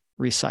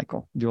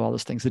 recycle, do all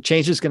those things. The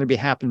change is going to be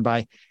happened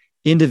by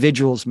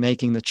individuals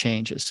making the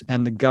changes,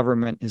 and the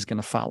government is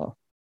going to follow.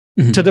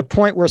 Mm-hmm. To the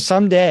point where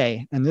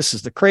someday, and this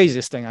is the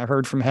craziest thing I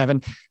heard from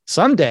heaven,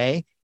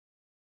 someday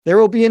there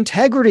will be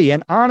integrity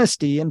and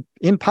honesty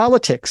in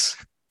politics.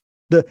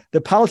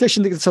 The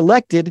politician that gets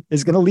elected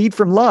is going to lead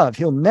from love.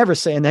 He'll never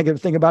say a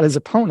negative thing about his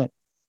opponent.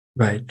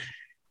 Right.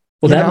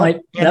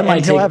 Well,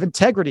 he'll have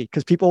integrity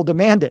because people will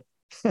demand it.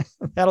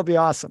 That'll be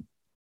awesome.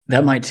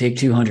 That might take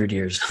 200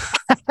 years.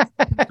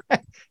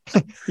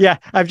 Yeah,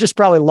 I've just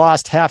probably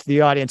lost half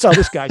the audience. Oh,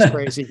 this guy's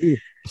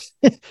crazy.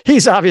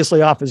 He's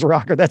obviously off his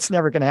rocker. That's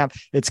never going to happen.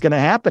 It's going to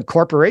happen.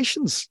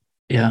 Corporations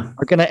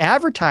are going to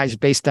advertise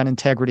based on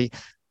integrity.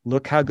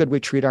 Look how good we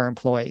treat our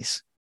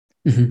employees.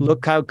 Mm-hmm.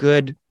 Look how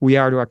good we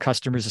are to our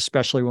customers,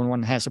 especially when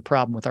one has a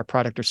problem with our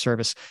product or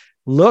service.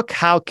 Look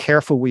how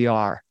careful we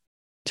are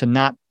to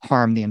not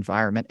harm the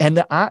environment. And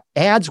the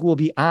ads will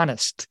be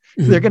honest.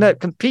 Mm-hmm. They're going to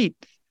compete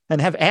and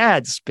have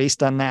ads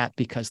based on that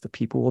because the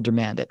people will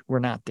demand it. We're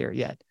not there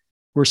yet.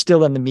 We're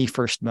still in the me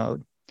first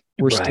mode.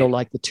 We're still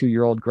like the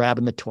 2-year-old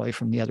grabbing the toy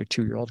from the other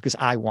 2-year-old because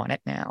I want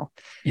it now.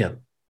 Yeah.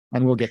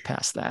 And we'll get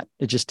past that.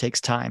 It just takes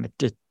time.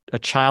 A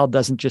child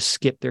doesn't just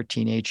skip their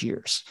teenage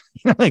years.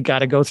 They got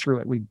to go through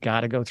it. We've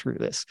got to go through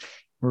this.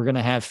 We're going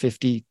to have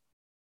 50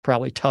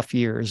 probably tough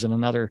years and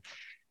another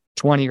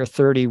 20 or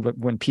 30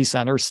 when peace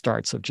on earth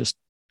starts, of just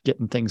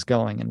getting things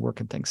going and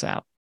working things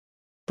out.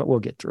 But we'll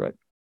get through it.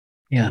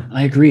 Yeah,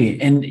 I agree.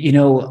 And,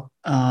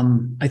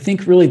 I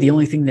think really the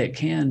only thing that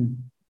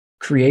can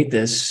create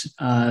this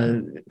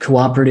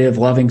cooperative,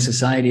 loving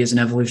society is an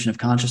evolution of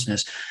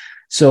consciousness.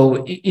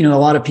 So, a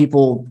lot of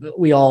people,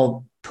 we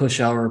all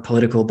push our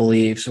political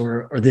beliefs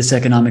or this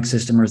economic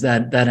system or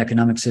that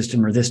economic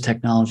system or this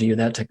technology or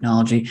that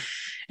technology.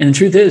 And the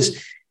truth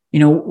is,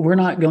 we're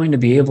not going to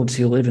be able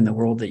to live in the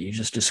world that you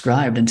just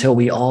described until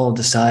we all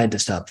decide to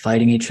stop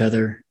fighting each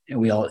other and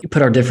we all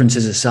put our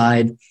differences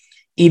aside.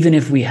 Even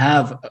if we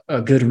have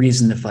a good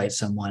reason to fight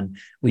someone,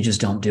 we just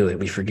don't do it.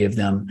 We forgive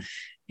them,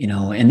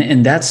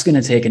 and that's going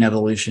to take an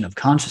evolution of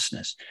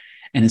consciousness.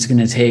 And it's going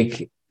to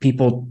take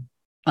people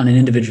on an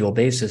individual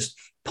basis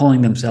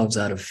pulling themselves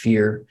out of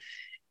fear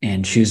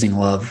and choosing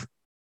love,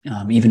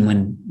 even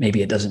when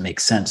maybe it doesn't make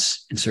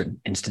sense in certain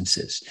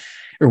instances,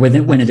 or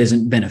when it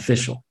isn't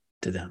beneficial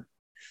to them.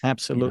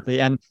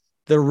 Absolutely. And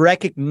the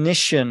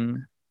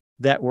recognition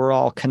that we're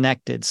all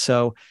connected.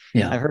 So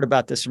I heard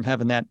about this from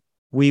heaven, that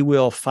we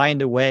will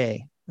find a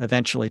way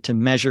eventually to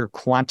measure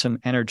quantum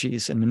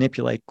energies and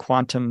manipulate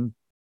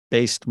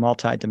quantum-based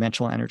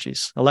multidimensional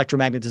energies.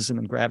 Electromagnetism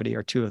and gravity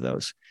are two of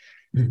those.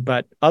 Mm-hmm.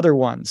 But other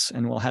ones,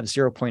 and we'll have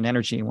 0-point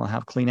energy and we'll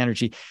have clean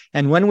energy.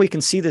 And when we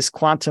can see this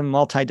quantum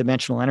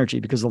multidimensional energy,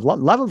 because the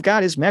love of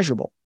God is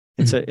measurable,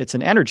 it's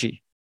an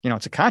energy,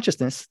 it's a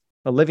consciousness,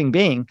 a living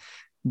being,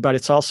 but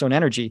it's also an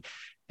energy.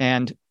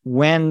 And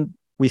when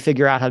we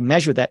figure out how to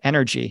measure that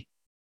energy,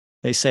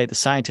 the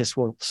scientists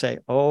will say,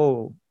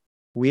 oh,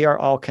 we are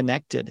all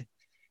connected.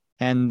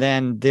 And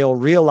then they'll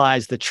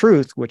realize the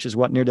truth, which is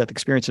what near-death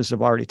experiences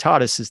have already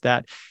taught us, is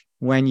that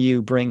when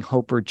you bring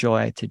hope or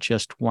joy to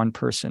just one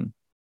person,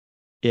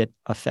 it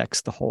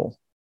affects the whole.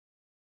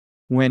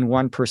 When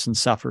one person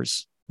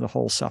suffers, the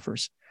whole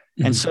suffers.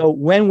 Mm-hmm. And so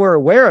when we're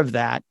aware of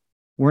that,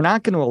 we're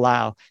not going to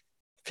allow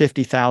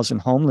 50,000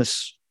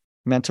 homeless,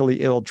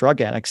 mentally ill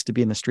drug addicts to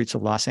be in the streets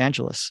of Los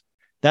Angeles.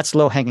 That's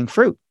low-hanging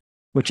fruit.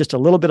 With just a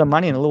little bit of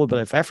money and a little bit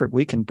of effort,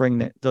 we can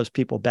bring those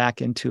people back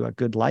into a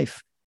good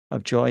life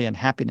of joy and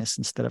happiness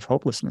instead of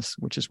hopelessness,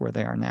 which is where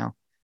they are now,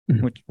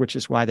 mm-hmm. which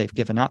is why they've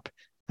given up.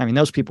 I mean,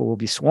 those people will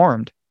be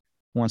swarmed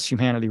once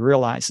humanity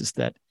realizes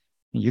that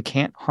you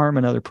can't harm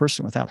another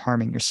person without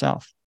harming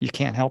yourself. You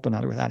can't help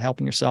another without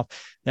helping yourself.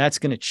 That's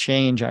going to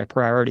change our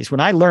priorities. When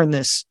I learned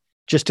this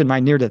just in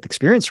my near-death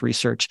experience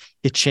research,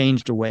 it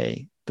changed the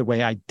way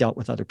I dealt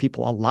with other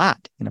people a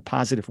lot in a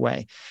positive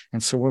way.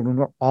 And so when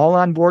we're all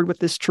on board with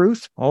this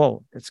truth,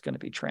 it's going to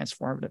be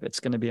transformative. It's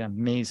going to be an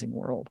amazing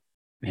world.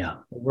 Yeah.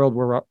 A world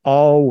where we're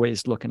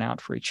always looking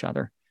out for each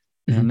other.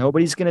 Mhm.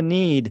 Nobody's going to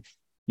need,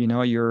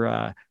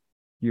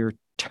 your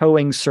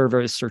towing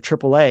service or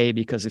AAA,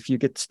 because if you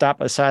get stopped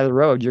by the side of the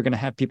road, you're going to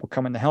have people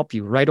coming to help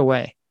you right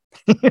away,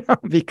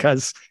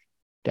 because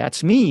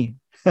that's me.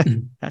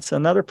 Mhm. That's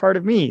another part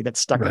of me that's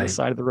stuck on the Right.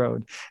 side of the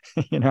road.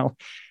 you know,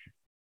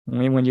 I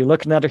mean, when you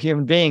look at another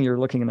human being, you're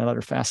looking at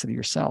another facet of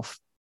yourself.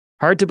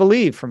 Hard to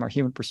believe from our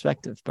human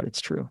perspective, but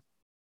it's true.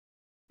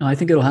 No, I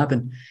think it'll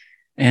happen.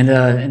 And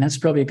that's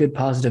probably a good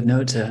positive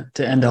note to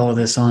end all of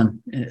this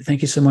on.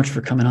 Thank you so much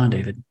for coming on,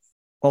 David.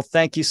 Well,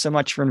 thank you so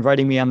much for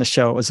inviting me on the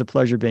show. It was a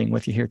pleasure being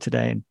with you here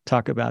today and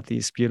talk about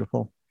these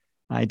beautiful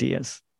ideas.